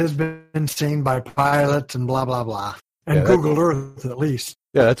this, that has been seen by pilots and blah, blah, blah. And Google Earth, at least.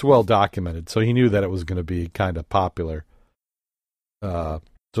 Yeah, that's well documented. So he knew that it was going to be kind of popular. So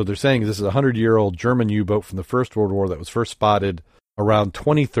they're saying this is a 100-year-old German U-boat from the First World War that was first spotted around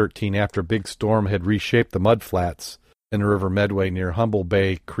 2013 after a big storm had reshaped the mudflats in the River Medway near Humble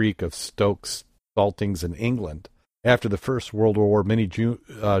Bay Creek of Stokes Saltings in England. After the First World War, many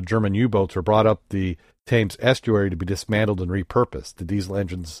German U-boats were brought up the Thames estuary to be dismantled and repurposed. The diesel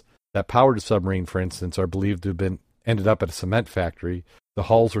engines that powered the submarine, for instance, are believed to have ended up at a cement factory. The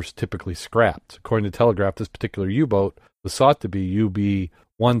hulls were typically scrapped. According to Telegraph, this particular U-boat was thought to be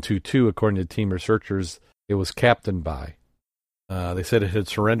UB-122. According to team researchers, it was captained by. They said it had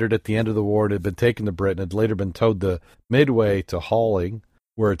surrendered at the end of the war and had been taken to Britain, had later been towed to Midway to hauling,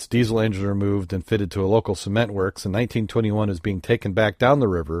 where its diesel engine removed and fitted to a local cement works. In 1921, it was being taken back down the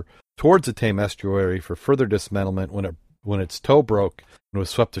river towards the Thames estuary for further dismantlement when its tow broke and was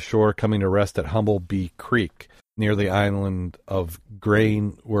swept ashore, coming to rest at Humble Bee Creek near the island of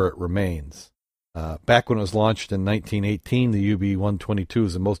Grain, where it remains. Back when it was launched in 1918, the UB-122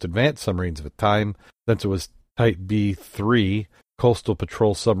 was the most advanced submarines of its time, since it was Type B-3 coastal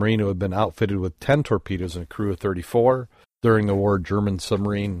patrol submarine. It had been outfitted with 10 torpedoes and a crew of 34. During the war, German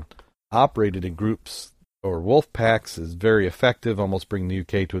submarine operated in groups or wolf packs is very effective, almost bringing the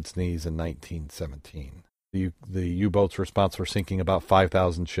UK to its knees in 1917. The U-boats were responsible for sinking about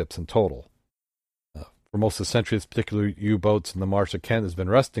 5,000 ships in total. For most of the century, this particular U-boats in the Marsh of Kent has been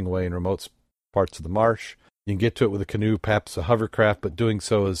resting away in remote parts of the marsh. You can get to it with a canoe, perhaps a hovercraft, but doing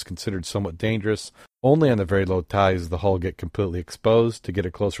so is considered somewhat dangerous. Only on the very low tides does the hull get completely exposed. To get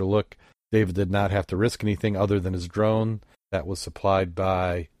a closer look, David did not have to risk anything other than his drone that was supplied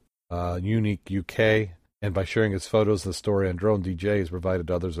by Unique UK, and by sharing his photos of the story on Drone DJ, has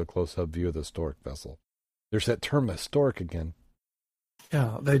provided others a close-up view of the historic vessel. There's that term, historic, again.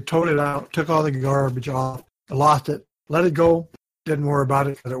 Yeah, they towed it out, took all the garbage off, lost it, let it go, didn't worry about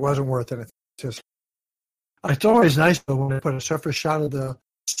it because it wasn't worth anything. It's always nice though when they put a surface shot of the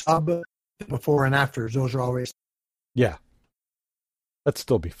sub before and afters. Those are always. Yeah, that'd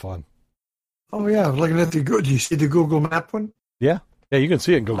still be fun. Oh yeah, I was looking at do you see the Google Map one? Yeah, you can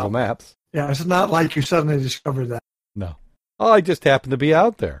see it in Google Maps. Yeah, it's not like you suddenly discovered that. No. Oh, I just happened to be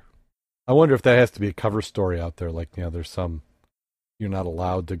out there. I wonder if that has to be a cover story out there. Like, there's some, you're not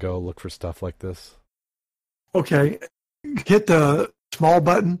allowed to go look for stuff like this. Okay, hit the small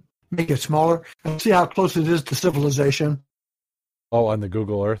button, make it smaller, and see how close it is to civilization. Oh, on the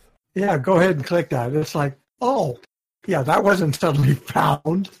Google Earth? Yeah, go ahead and click that. It's like, oh, Yeah, that wasn't suddenly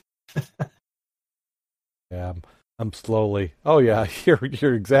found. Yeah, I'm slowly. Oh yeah,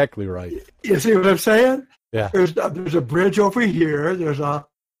 you're exactly right. You see what I'm saying? Yeah. There's a bridge over here. There's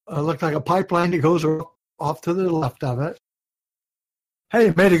looks like a pipeline that goes off to the left of it. Hey,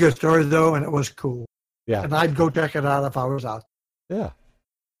 it made a good story though, and it was cool. Yeah. And I'd go check it out if I was out. Yeah.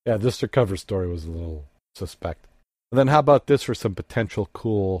 Yeah, this cover story was a little suspect. And then how about this for some potential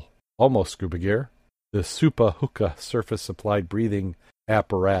cool, almost scuba gear? The Scuba hookah surface supplied breathing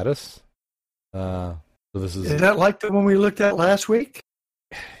apparatus. So this is that like the one we looked at last week?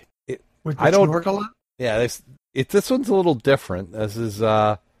 I don't snorkel. Yeah, this one's a little different. This is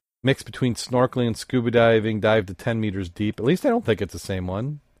mixed between snorkeling and scuba diving, dive to 10 meters deep. At least I don't think it's the same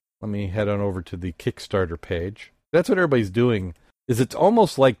one. Let me head on over to the Kickstarter page. That's what everybody's doing. Is it's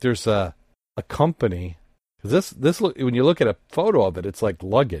almost like there's a company, because this when you look at a photo of it, it's like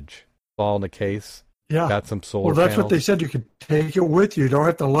luggage. It's all in a case. Yeah. Got some solar Well, that's panels. what they said. You could take it with you. You don't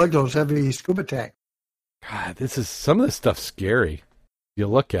have to lug those heavy scuba tanks. God, some of this stuff's scary. You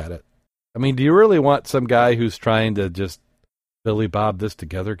look at it. I mean, do you really want some guy who's trying to just Billy Bob this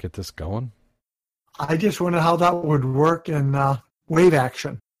together, get this going? I just wonder how that would work in wave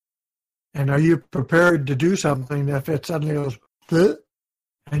action. And are you prepared to do something if it suddenly goes, bleh,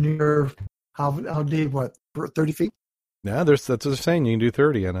 and you're, how deep, 30 feet? Yeah, that's what they're saying. You can do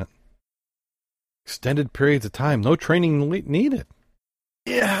 30 in it. Extended periods of time. No training needed.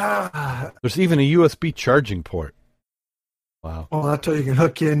 Yeah. There's even a USB charging port. Wow. Well, that's how you can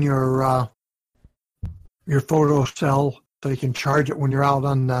hook in your photo cell so you can charge it when you're out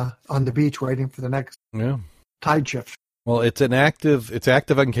on the beach waiting for the next tide shift. Well, it's active on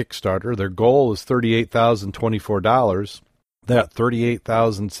Kickstarter. Their goal is $38,024. They're at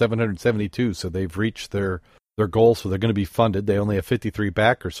 $38,772, so they've reached their goal, so they're going to be funded. They only have 53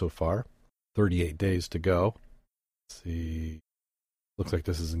 backers so far. 38 days to go. Let's see. Looks like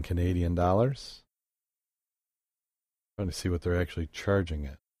this is in Canadian dollars. Trying to see what they're actually charging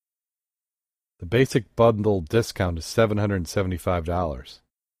it. The basic bundle discount is $775.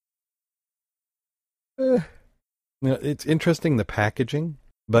 It's interesting, the packaging,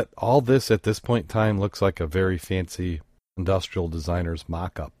 but all this at this point in time looks like a very fancy industrial designer's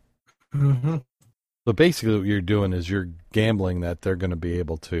mock-up. Mm-hmm. So basically what you're doing is you're gambling that they're going to be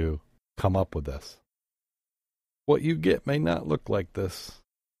able to come up with this. What you get may not look like this.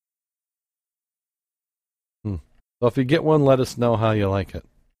 So if you get one, let us know how you like it.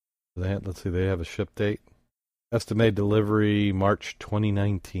 Let's see, they have a ship date. Estimated delivery March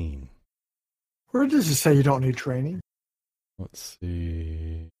 2019. Where does it say you don't need training? Let's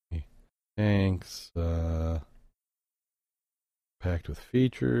see. Tanks, packed with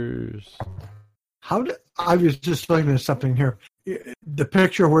features. I was just looking at something here. The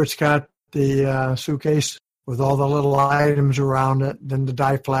picture where it's got the suitcase with all the little items around it, then the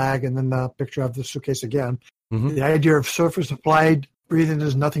dive flag, and then the picture of the suitcase again. Mm-hmm. The idea of surface applied breathing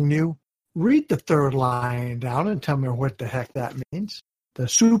is nothing new. Read the third line down and tell me what the heck that means. The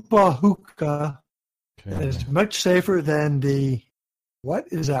Scuba hookah is much safer than the, what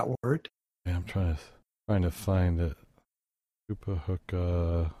is that word? Yeah, I'm trying to find it. Scuba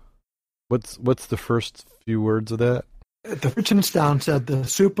hookah. What's the first few words of that? The first sentence down said the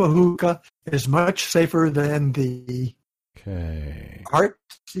Scuba hookah is much safer than the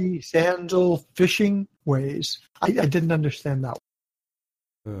artsy sandal fishing ways. I didn't understand that.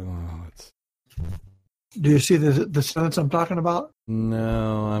 Do you see the sentence I'm talking about?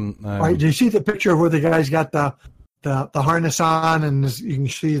 No, I'm right. Do you see the picture where the guy's got the harness on and you can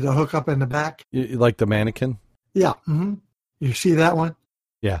see the hook up in the back? You like the mannequin? Yeah. Mm-hmm. You see that one?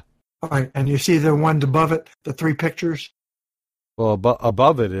 Yeah. All right, and you see the ones above it, the three pictures? Well,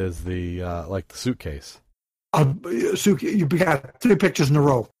 above it is the like the suitcase. You got three pictures in a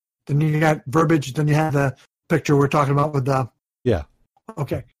row. Then you got verbiage. Then you have the picture we're talking about with the... Yeah.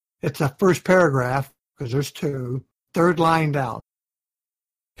 Okay. It's the first paragraph, because there's two. Third line down.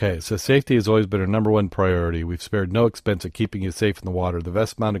 Okay, so safety has always been our number one priority. We've spared no expense at keeping you safe in the water. The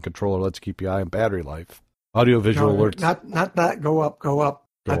vest-mounted controller lets you keep your eye on battery life. Audio-visual alerts... Not that. Go up.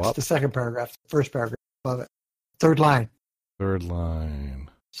 That's the second paragraph. First paragraph above it. Third line.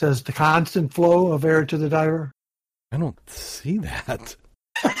 Says the constant flow of air to the diver. I don't see that.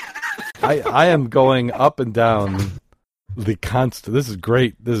 I am going up and down the constant. This is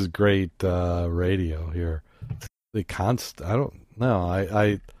great radio here. The constant. I don't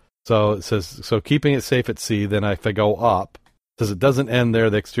know. So it says, so keeping it safe at sea. Then if I go up, it says it doesn't end there.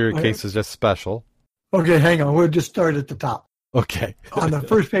 The exterior case is just special. Okay, hang on. We'll just start at the top. Okay. On the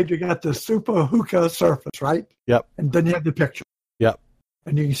first page, you got the Scuba hookah surface, right? Yep. And then you have the picture. Yep.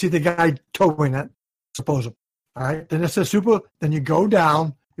 And you can see the guy towing it, supposedly. All right. Then it says super. Then you go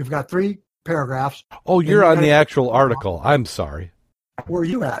down. You've got 3 paragraphs. Oh, you're on the actual article. I'm sorry. Where are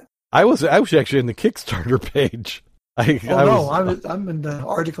you at? I was actually in the Kickstarter page. I'm in the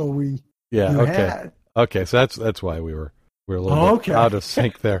article you had. Okay, so that's why we were a little bit out of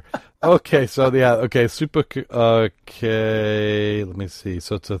sync there. Okay, so super. Okay, let me see.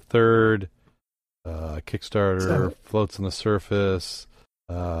 So it's a third Kickstarter, floats on the surface.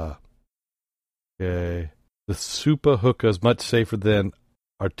 Okay, the Super hook is much safer than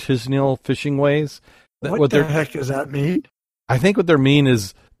artisanal fishing ways. What the heck does that mean? I think what they mean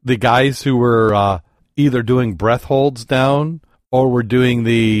is the guys who were either doing breath holds down or were doing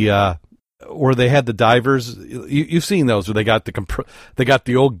the where they had the divers. You've seen those where they got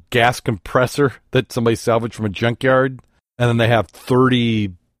the old gas compressor that somebody salvaged from a junkyard, and then they have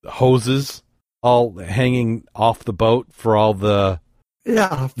 30 hoses all hanging off the boat for all the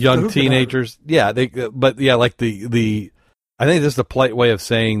young teenagers. Yeah, like the I think this is a polite way of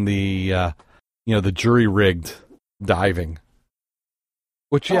saying the jury rigged diving.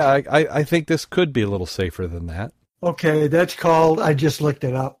 Which, I think this could be a little safer than that. Okay, that's called, I just looked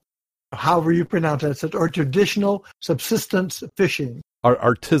it up. However you pronounce it, or traditional subsistence fishing.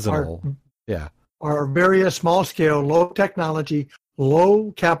 Artisanal, Are various small-scale, low-technology,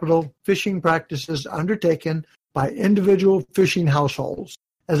 low-capital fishing practices undertaken by individual fishing households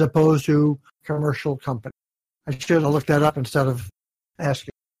as opposed to commercial companies. I should have looked that up instead of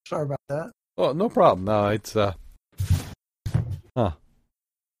asking. Sorry about that. Oh, no problem. No, it's,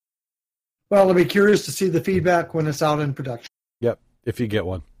 Well, I'll be curious to see the feedback when it's out in production. Yep, if you get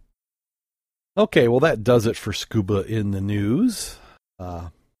one. Okay, well, that does it for Scuba in the news.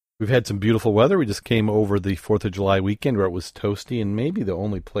 We've had some beautiful weather. We just came over the 4th of July weekend where it was toasty, and maybe the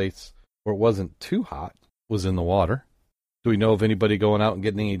only place where it wasn't too hot was in the water. Do we know of anybody going out and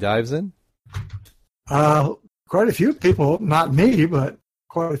getting any dives in? Quite a few people, not me, but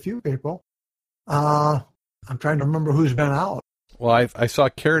quite a few people. I'm trying to remember who's been out. Well, I saw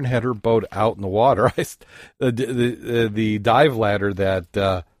Karen had her boat out in the water. The dive ladder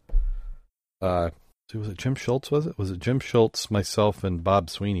that was it Jim Schultz? Was it Jim Schultz, myself, and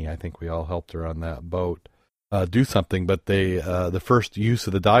Bob Sweeney? I think we all helped her on that boat do something. But the first use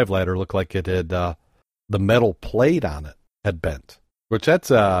of the dive ladder looked like it had the metal plate on it had bent, which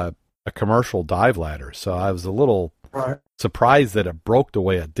that's a commercial dive ladder. So I was a little surprised that it broke the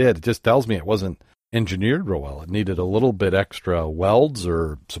way it did. It just tells me it wasn't engineered real well. It needed a little bit extra welds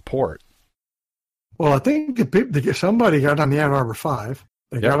or support. Well, I think somebody got on the Ann Arbor 5.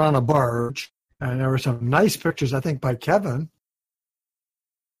 They got on a barge, and there were some nice pictures, I think, by Kevin.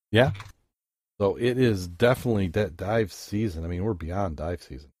 Yeah. So it is definitely dive season. I mean, we're beyond dive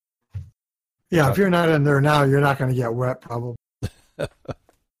season. Yeah, if you're not in there now, you're not going to get wet, probably.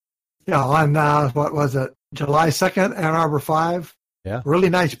 On what was it, July 2nd, Ann Arbor 5. Yeah. Really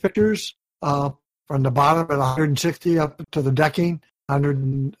nice pictures. From the bottom at 160 up to the decking,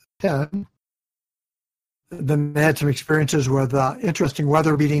 110. Then they had some experiences with interesting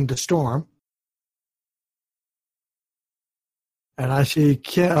weather beating the storm. And I see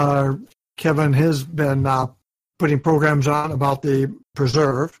Kevin has been putting programs on about the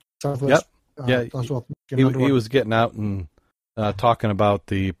preserve. Southwest, he was getting out and talking about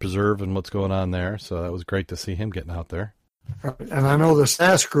the preserve and what's going on there. So that was great to see him getting out there. And I know the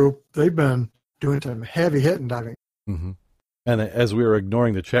SAS group, they've been doing some heavy hitting diving. Mm-hmm. And as we were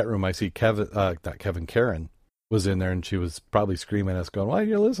ignoring the chat room, I see Karen was in there, and she was probably screaming at us, going, "Why do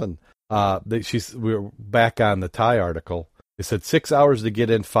you listen?" We were back on the Thai article. It said 6 hours to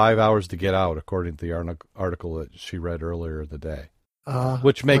get in, 5 hours to get out, according to the article that she read earlier in the day.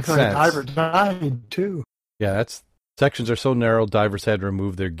 Which makes sense. Diver died too. Yeah, sections are so narrow, divers had to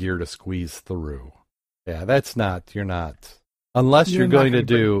remove their gear to squeeze through. Yeah, you're not, unless you're going to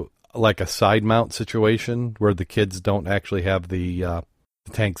do like a side mount situation where the kids don't actually have the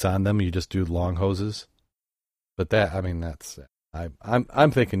tanks on them. You just do long hoses. But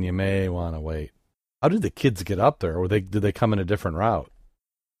I'm thinking you may want to wait. How did the kids get up there? Or did they come in a different route?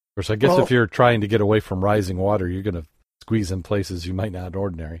 Of course, I guess if you're trying to get away from rising water, you're going to squeeze in places you might not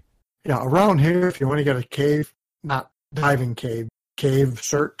ordinary. Yeah, around here, if you want to get a cave, not diving cave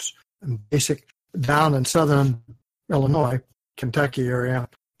certs and basic, down in southern Illinois, Kentucky area,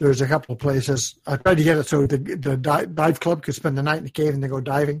 there's a couple of places. I tried to get it so the dive club could spend the night in the cave and they go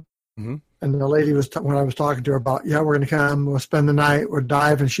diving. Mm-hmm. And the lady when I was talking to her about, we're going to come, we'll spend the night, we'll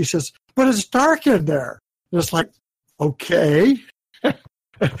dive. And she says, but it's dark in there. And it's like, okay.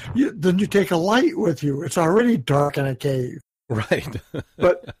 Then you take a light with you. It's already dark in a cave. Right.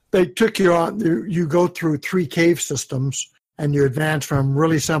 But they took you on, you go through 3 cave systems and you advance from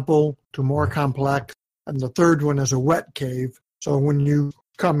really simple to more complex. And the third one is a wet cave. So when you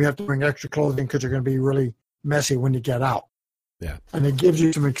come, you have to bring extra clothing because you're going to be really messy when you get out. Yeah. And it gives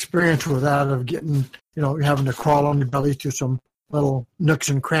you some experience with that of getting, having to crawl on your belly through some little nooks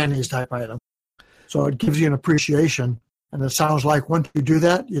and crannies type item. So it gives you an appreciation. And it sounds like once you do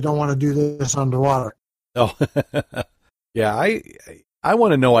that, you don't want to do this underwater. Oh, yeah. I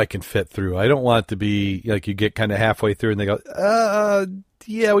want to know I can fit through. I don't want it to be like you get kind of halfway through and they go,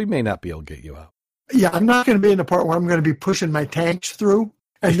 yeah, we may not be able to get you out. Yeah, I'm not going to be in the part where I'm going to be pushing my tanks through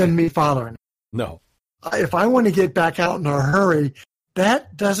and then me following. No. If I want to get back out in a hurry,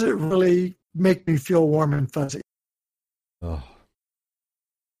 that doesn't really make me feel warm and fuzzy. Oh.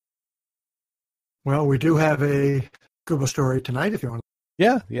 Well, we do have a scuba story tonight if you want.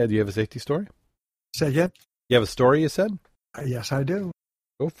 Yeah. Do you have a safety story? Say again? You have a story, you said? Yes, I do.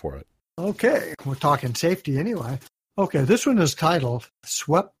 Go for it. Okay, we're talking safety anyway. Okay, this one is titled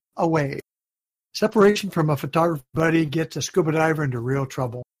Swept Away. Separation from a photographer buddy gets a scuba diver into real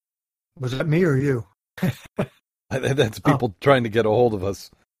trouble. Was that me or you? That's people trying to get a hold of us.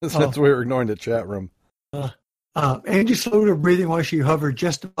 That's why we're ignoring the chat room. Angie slowed her breathing while she hovered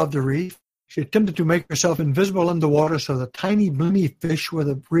just above the reef. She attempted to make herself invisible in the water so the tiny blingy fish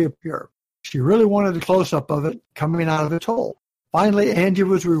would reappear. She really wanted a close-up of it coming out of its hole. Finally, Angie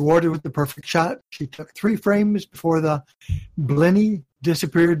was rewarded with the perfect shot. She took 3 frames before the blinny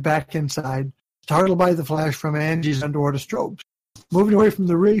disappeared back inside, startled by the flash from Angie's underwater strobes. Moving away from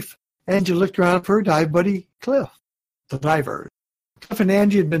the reef, Angie looked around for her dive buddy, Cliff, the diver. Cliff and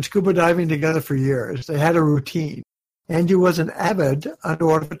Angie had been scuba diving together for years. They had a routine. Angie was an avid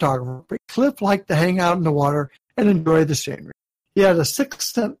underwater photographer, but Cliff liked to hang out in the water and enjoy the scenery. He had a sixth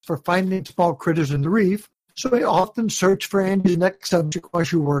sense for finding small critters in the reef, so he often searched for Angie's next subject while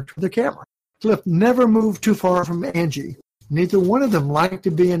she worked with the camera. Cliff never moved too far from Angie. Neither one of them liked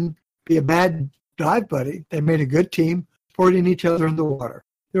to be a bad dive buddy. They made a good team, supporting each other in the water.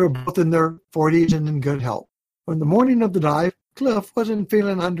 They were both in their 40s and in good health. On the morning of the dive, Cliff wasn't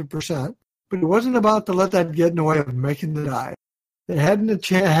feeling 100%, but he wasn't about to let that get in the way of making the dive. They hadn't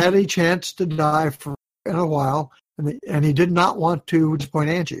had a chance to dive in a while, and he did not want to disappoint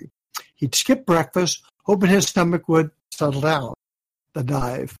Angie. He'd skip breakfast, hoping his stomach would settle down. The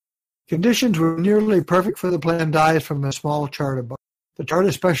dive. Conditions were nearly perfect for the planned dive from a small charter boat. The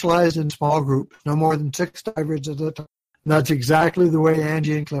charter specialized in small groups, no more than 6 divers at a time. And that's exactly the way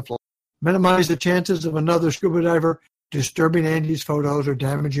Angie and Cliff liked. Minimize the chances of another scuba diver disturbing Angie's photos or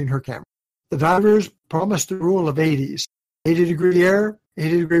damaging her camera. The divers promised the rule of 80s. 80-degree air,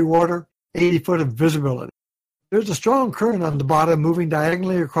 80-degree water, 80 foot of visibility. There's a strong current on the bottom moving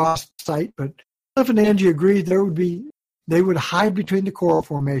diagonally across the site, but Cliff and Angie agreed they would hide between the coral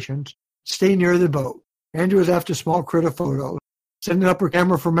formations, stay near the boat. Angie was after small critter photos, setting up her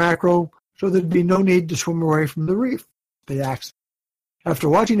camera for macro so there'd be no need to swim away from the reef. They asked. After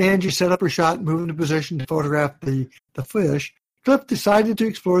watching Angie set up her shot and move into position to photograph the fish, Cliff decided to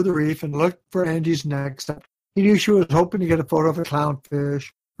explore the reef and look for Angie's next step. He knew she was hoping to get a photo of a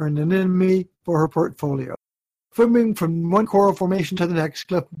clownfish or an anemone for her portfolio. Swimming from one coral formation to the next,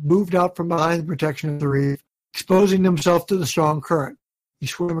 Cliff moved out from behind the protection of the reef, exposing himself to the strong current. He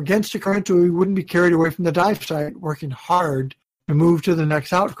swam against the current so he wouldn't be carried away from the dive site, working hard to move to the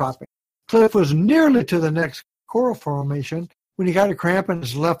next outcropping. Cliff was nearly to the next coral formation when he got a cramp in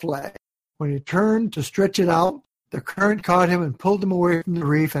his left leg. When he turned to stretch it out, the current caught him and pulled him away from the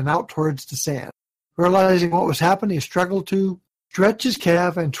reef and out towards the sand. Realizing what was happening, he struggled to stretch his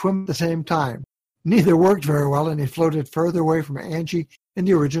calf and swim at the same time. Neither worked very well, and he floated further away from Angie in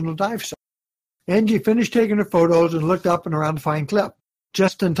the original dive site. Angie finished taking her photos and looked up and around to find Cliff,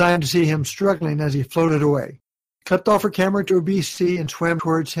 just in time to see him struggling as he floated away. Clipped off her camera to her BC and swam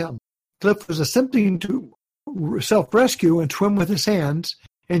towards him. Cliff was attempting to self-rescue and swim with his hands.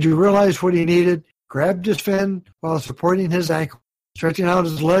 Angie realized what he needed, grabbed his fin while supporting his ankle. Stretching out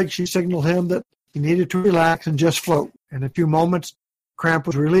his legs, she signaled him that he needed to relax and just float. In a few moments, cramp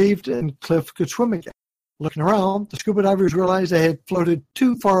was relieved and Cliff could swim again. Looking around, the scuba divers realized they had floated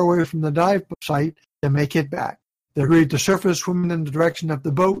too far away from the dive site to make it back. They agreed to surface, swimming in the direction of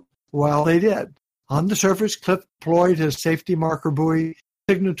the boat while they did. On the surface, Cliff deployed his safety marker buoy,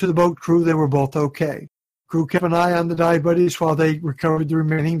 signaled to the boat crew they were both okay. Crew kept an eye on the dive buddies while they recovered the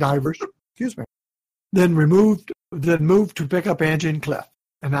remaining divers. Then moved to pick up Angie and Cliff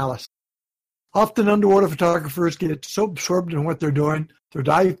and Alice. Often underwater photographers get so absorbed in what they're doing, their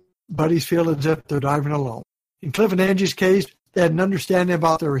dive buddies feel as if they're diving alone. In Cliff and Angie's case, they had an understanding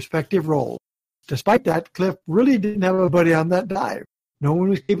about their respective roles. Despite that, Cliff really didn't have a buddy on that dive. No one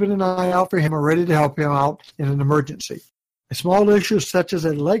was keeping an eye out for him or ready to help him out in an emergency. A small issue such as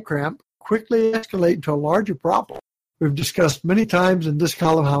a leg cramp quickly escalate into a larger problem. We've discussed many times in this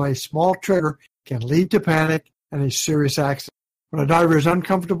column how a small trigger can lead to panic and a serious accident. When a diver is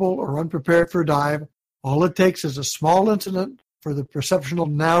uncomfortable or unprepared for a dive, all it takes is a small incident for the perceptual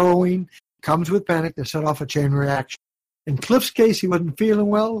narrowing comes with panic to set off a chain reaction. In Cliff's case, he wasn't feeling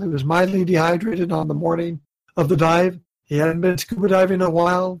well. He was mildly dehydrated on the morning of the dive. He hadn't been scuba diving in a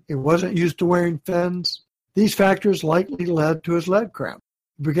while. He wasn't used to wearing fins. These factors likely led to his leg cramp.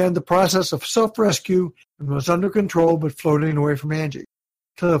 He began the process of self-rescue and was under control but floating away from Angie.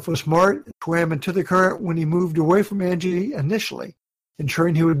 Cliff was smart and swam into the current when he moved away from Angie initially,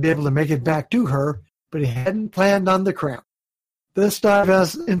 ensuring he would be able to make it back to her, but he hadn't planned on the cramp. This dive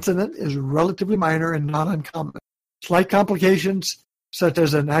incident is relatively minor and not uncommon. Slight complications, such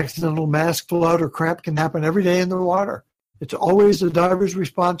as an accidental mask flood or cramp, can happen every day in the water. It's always the diver's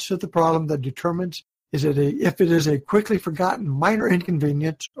response to the problem that determines if it is a quickly forgotten minor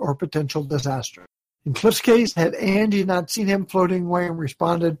inconvenience or potential disaster. In Cliff's case, had Angie not seen him floating away and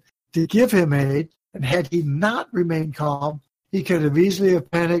responded to give him aid, and had he not remained calm, he could have easily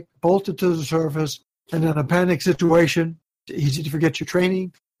panicked, bolted to the surface, and in a panic situation, it's easy to forget your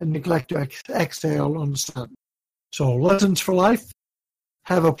training and neglect to exhale on the sun. So lessons for life: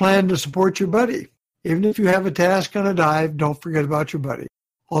 have a plan to support your buddy. Even if you have a task on a dive, don't forget about your buddy.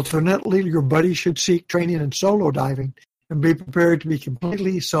 Alternately, your buddy should seek training in solo diving and be prepared to be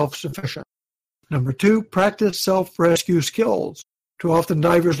completely self-sufficient. Number 2, practice self-rescue skills. Too often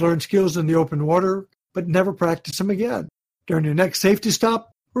divers learn skills in the open water, but never practice them again. During your next safety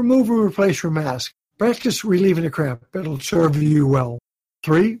stop, remove and replace your mask. Practice relieving a cramp. It'll serve you well.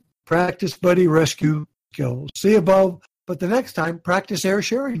 3, practice buddy rescue skills. See above, but the next time, practice air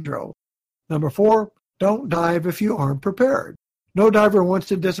sharing drills. Number 4, don't dive if you aren't prepared. No diver wants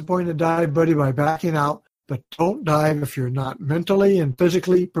to disappoint a dive buddy by backing out, but don't dive if you're not mentally and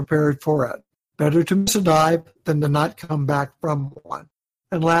physically prepared for it. Better to miss a dive than to not come back from one.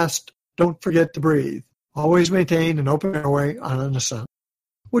 And last, don't forget to breathe. Always maintain an open airway on an ascent,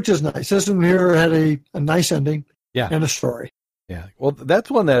 which is nice. This one here had a nice ending and a story. Yeah, well,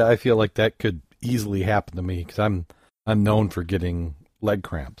 that's one that I feel like that could easily happen to me because I'm known for getting leg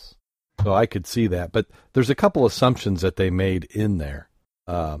cramps. So I could see that. But there's a couple assumptions that they made in there.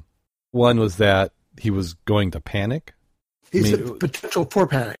 One was that he was going to panic. He's a potential for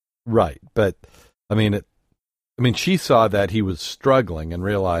panic. Right. But, she saw that he was struggling and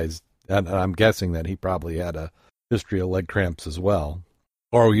realized, and I'm guessing that he probably had a history of leg cramps as well.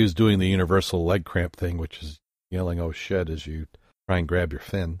 Or he was doing the universal leg cramp thing, which is yelling, "Oh, shit," as you try and grab your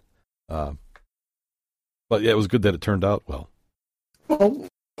fin. But yeah, it was good that it turned out well. Well,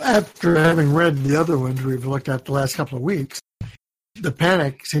 after having read the other ones we've looked at the last couple of weeks, the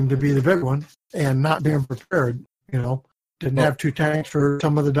panic seemed to be the big one, and not being prepared, Didn't have 2 tanks for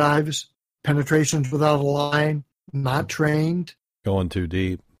some of the dives, penetrations without a line, not trained. Going too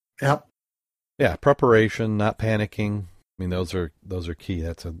deep. Yep. Yeah, preparation, not panicking. Those are key.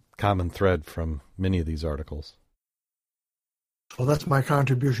 That's a common thread from many of these articles. Well, that's my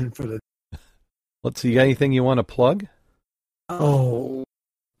contribution for the... Let's see, you got anything you want to plug? Oh,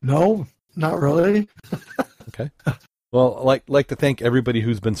 no, not really. Okay. Well, I'd like to thank everybody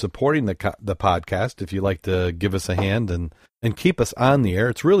who's been supporting the podcast. If you'd like to give us a hand and keep us on the air,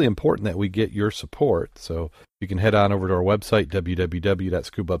 it's really important that we get your support. So you can head on over to our website,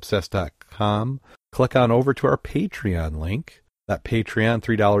 www.scubaobsessed.com. Click on over to our Patreon link. That Patreon,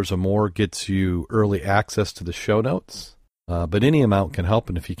 $3 or more, gets you early access to the show notes. But any amount can help,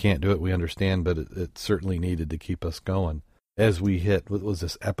 and if you can't do it, we understand, but it's certainly needed to keep us going. As we hit, what was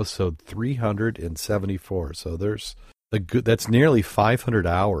this, episode 374. So there's that's nearly 500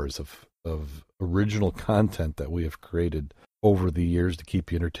 hours of original content that we have created over the years to keep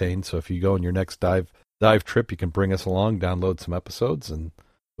you entertained. So if you go on your next dive trip, you can bring us along, download some episodes, and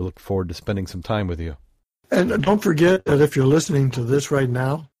we look forward to spending some time with you. And don't forget that if you're listening to this right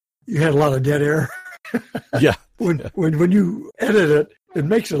now, you had a lot of dead air. Yeah. When you edit it, it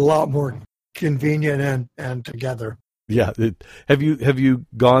makes it a lot more convenient and together. Yeah. Have you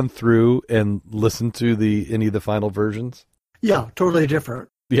gone through and listened to any of the final versions? Yeah, totally different.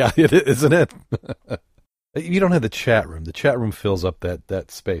 Yeah, isn't it? You don't have the chat room. The chat room fills up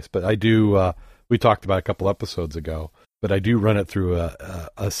that space. But I do. We talked about a couple episodes ago. But I do run it through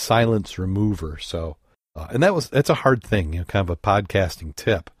a silence remover. So, and that's a hard thing. Kind of a podcasting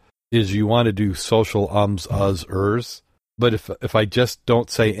tip is you want to do social ums, us, ers. But if I just don't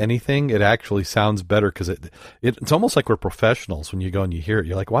say anything, it actually sounds better because it's almost like we're professionals when you go and you hear it.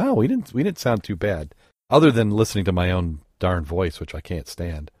 You're like, wow, we didn't sound too bad, other than listening to my own darn voice, which I can't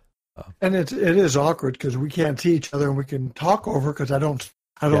stand. And it is awkward because we can't see each other and we can talk over because I don't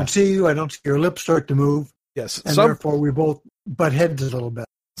I don't see you. I don't see your lips start to move. Yes. And therefore, we both butt heads a little bit.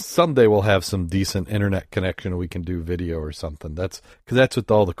 Someday we'll have some decent internet connection and we can do video or something. Because that's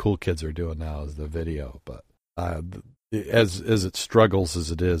what all the cool kids are doing now is the video. But as it struggles as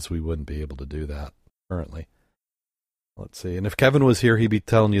it is, we wouldn't be able to do that currently. Let's see. And if Kevin was here, he'd be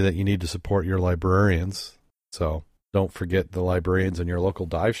telling you that you need to support your librarians. So don't forget the librarians in your local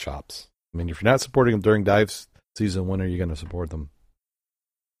dive shops. I mean, if you're not supporting them during dive season, when are you going to support them?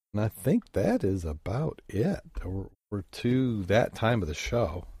 And I think that is about it. We're to that time of the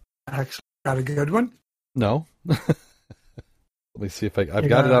show. Actually, got a good one? No. Let me see if I've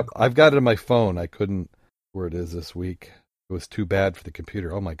got it up. I've got it on my phone. I couldn't where it is this week. It was too bad for the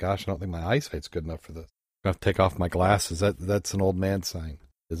computer. Oh my gosh, I don't think my eyesight's good enough for this. I have to take off my glasses. That's an old man sign,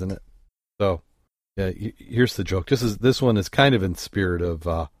 isn't it? So, yeah. Here's the joke. This one is kind of in spirit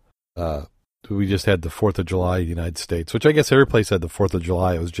of. We just had the 4th of July in the United States, which I guess every place had the 4th of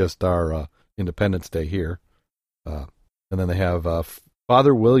July. It was just our Independence Day here. And then they have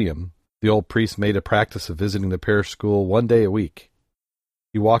Father William, the old priest, made a practice of visiting the parish school one day a week.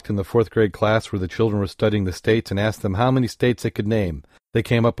 He walked in the 4th grade class where the children were studying the states and asked them how many states they could name. They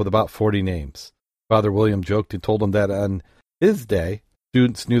came up with about 40 names. Father William joked and told them that on his day,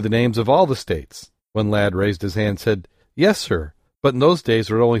 students knew the names of all the states. One lad raised his hand and said, "Yes, sir, but in those days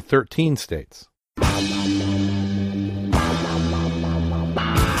there were only 13 states."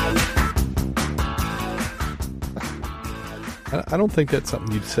 I don't think that's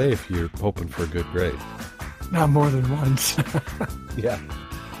something you'd say if you're hoping for a good grade. Not more than once. Yeah.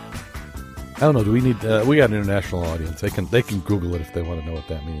 I don't know. Do we need? We got an international audience. They can Google it if they want to know what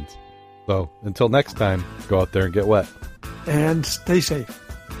that means. So until next time, go out there and get wet and stay safe.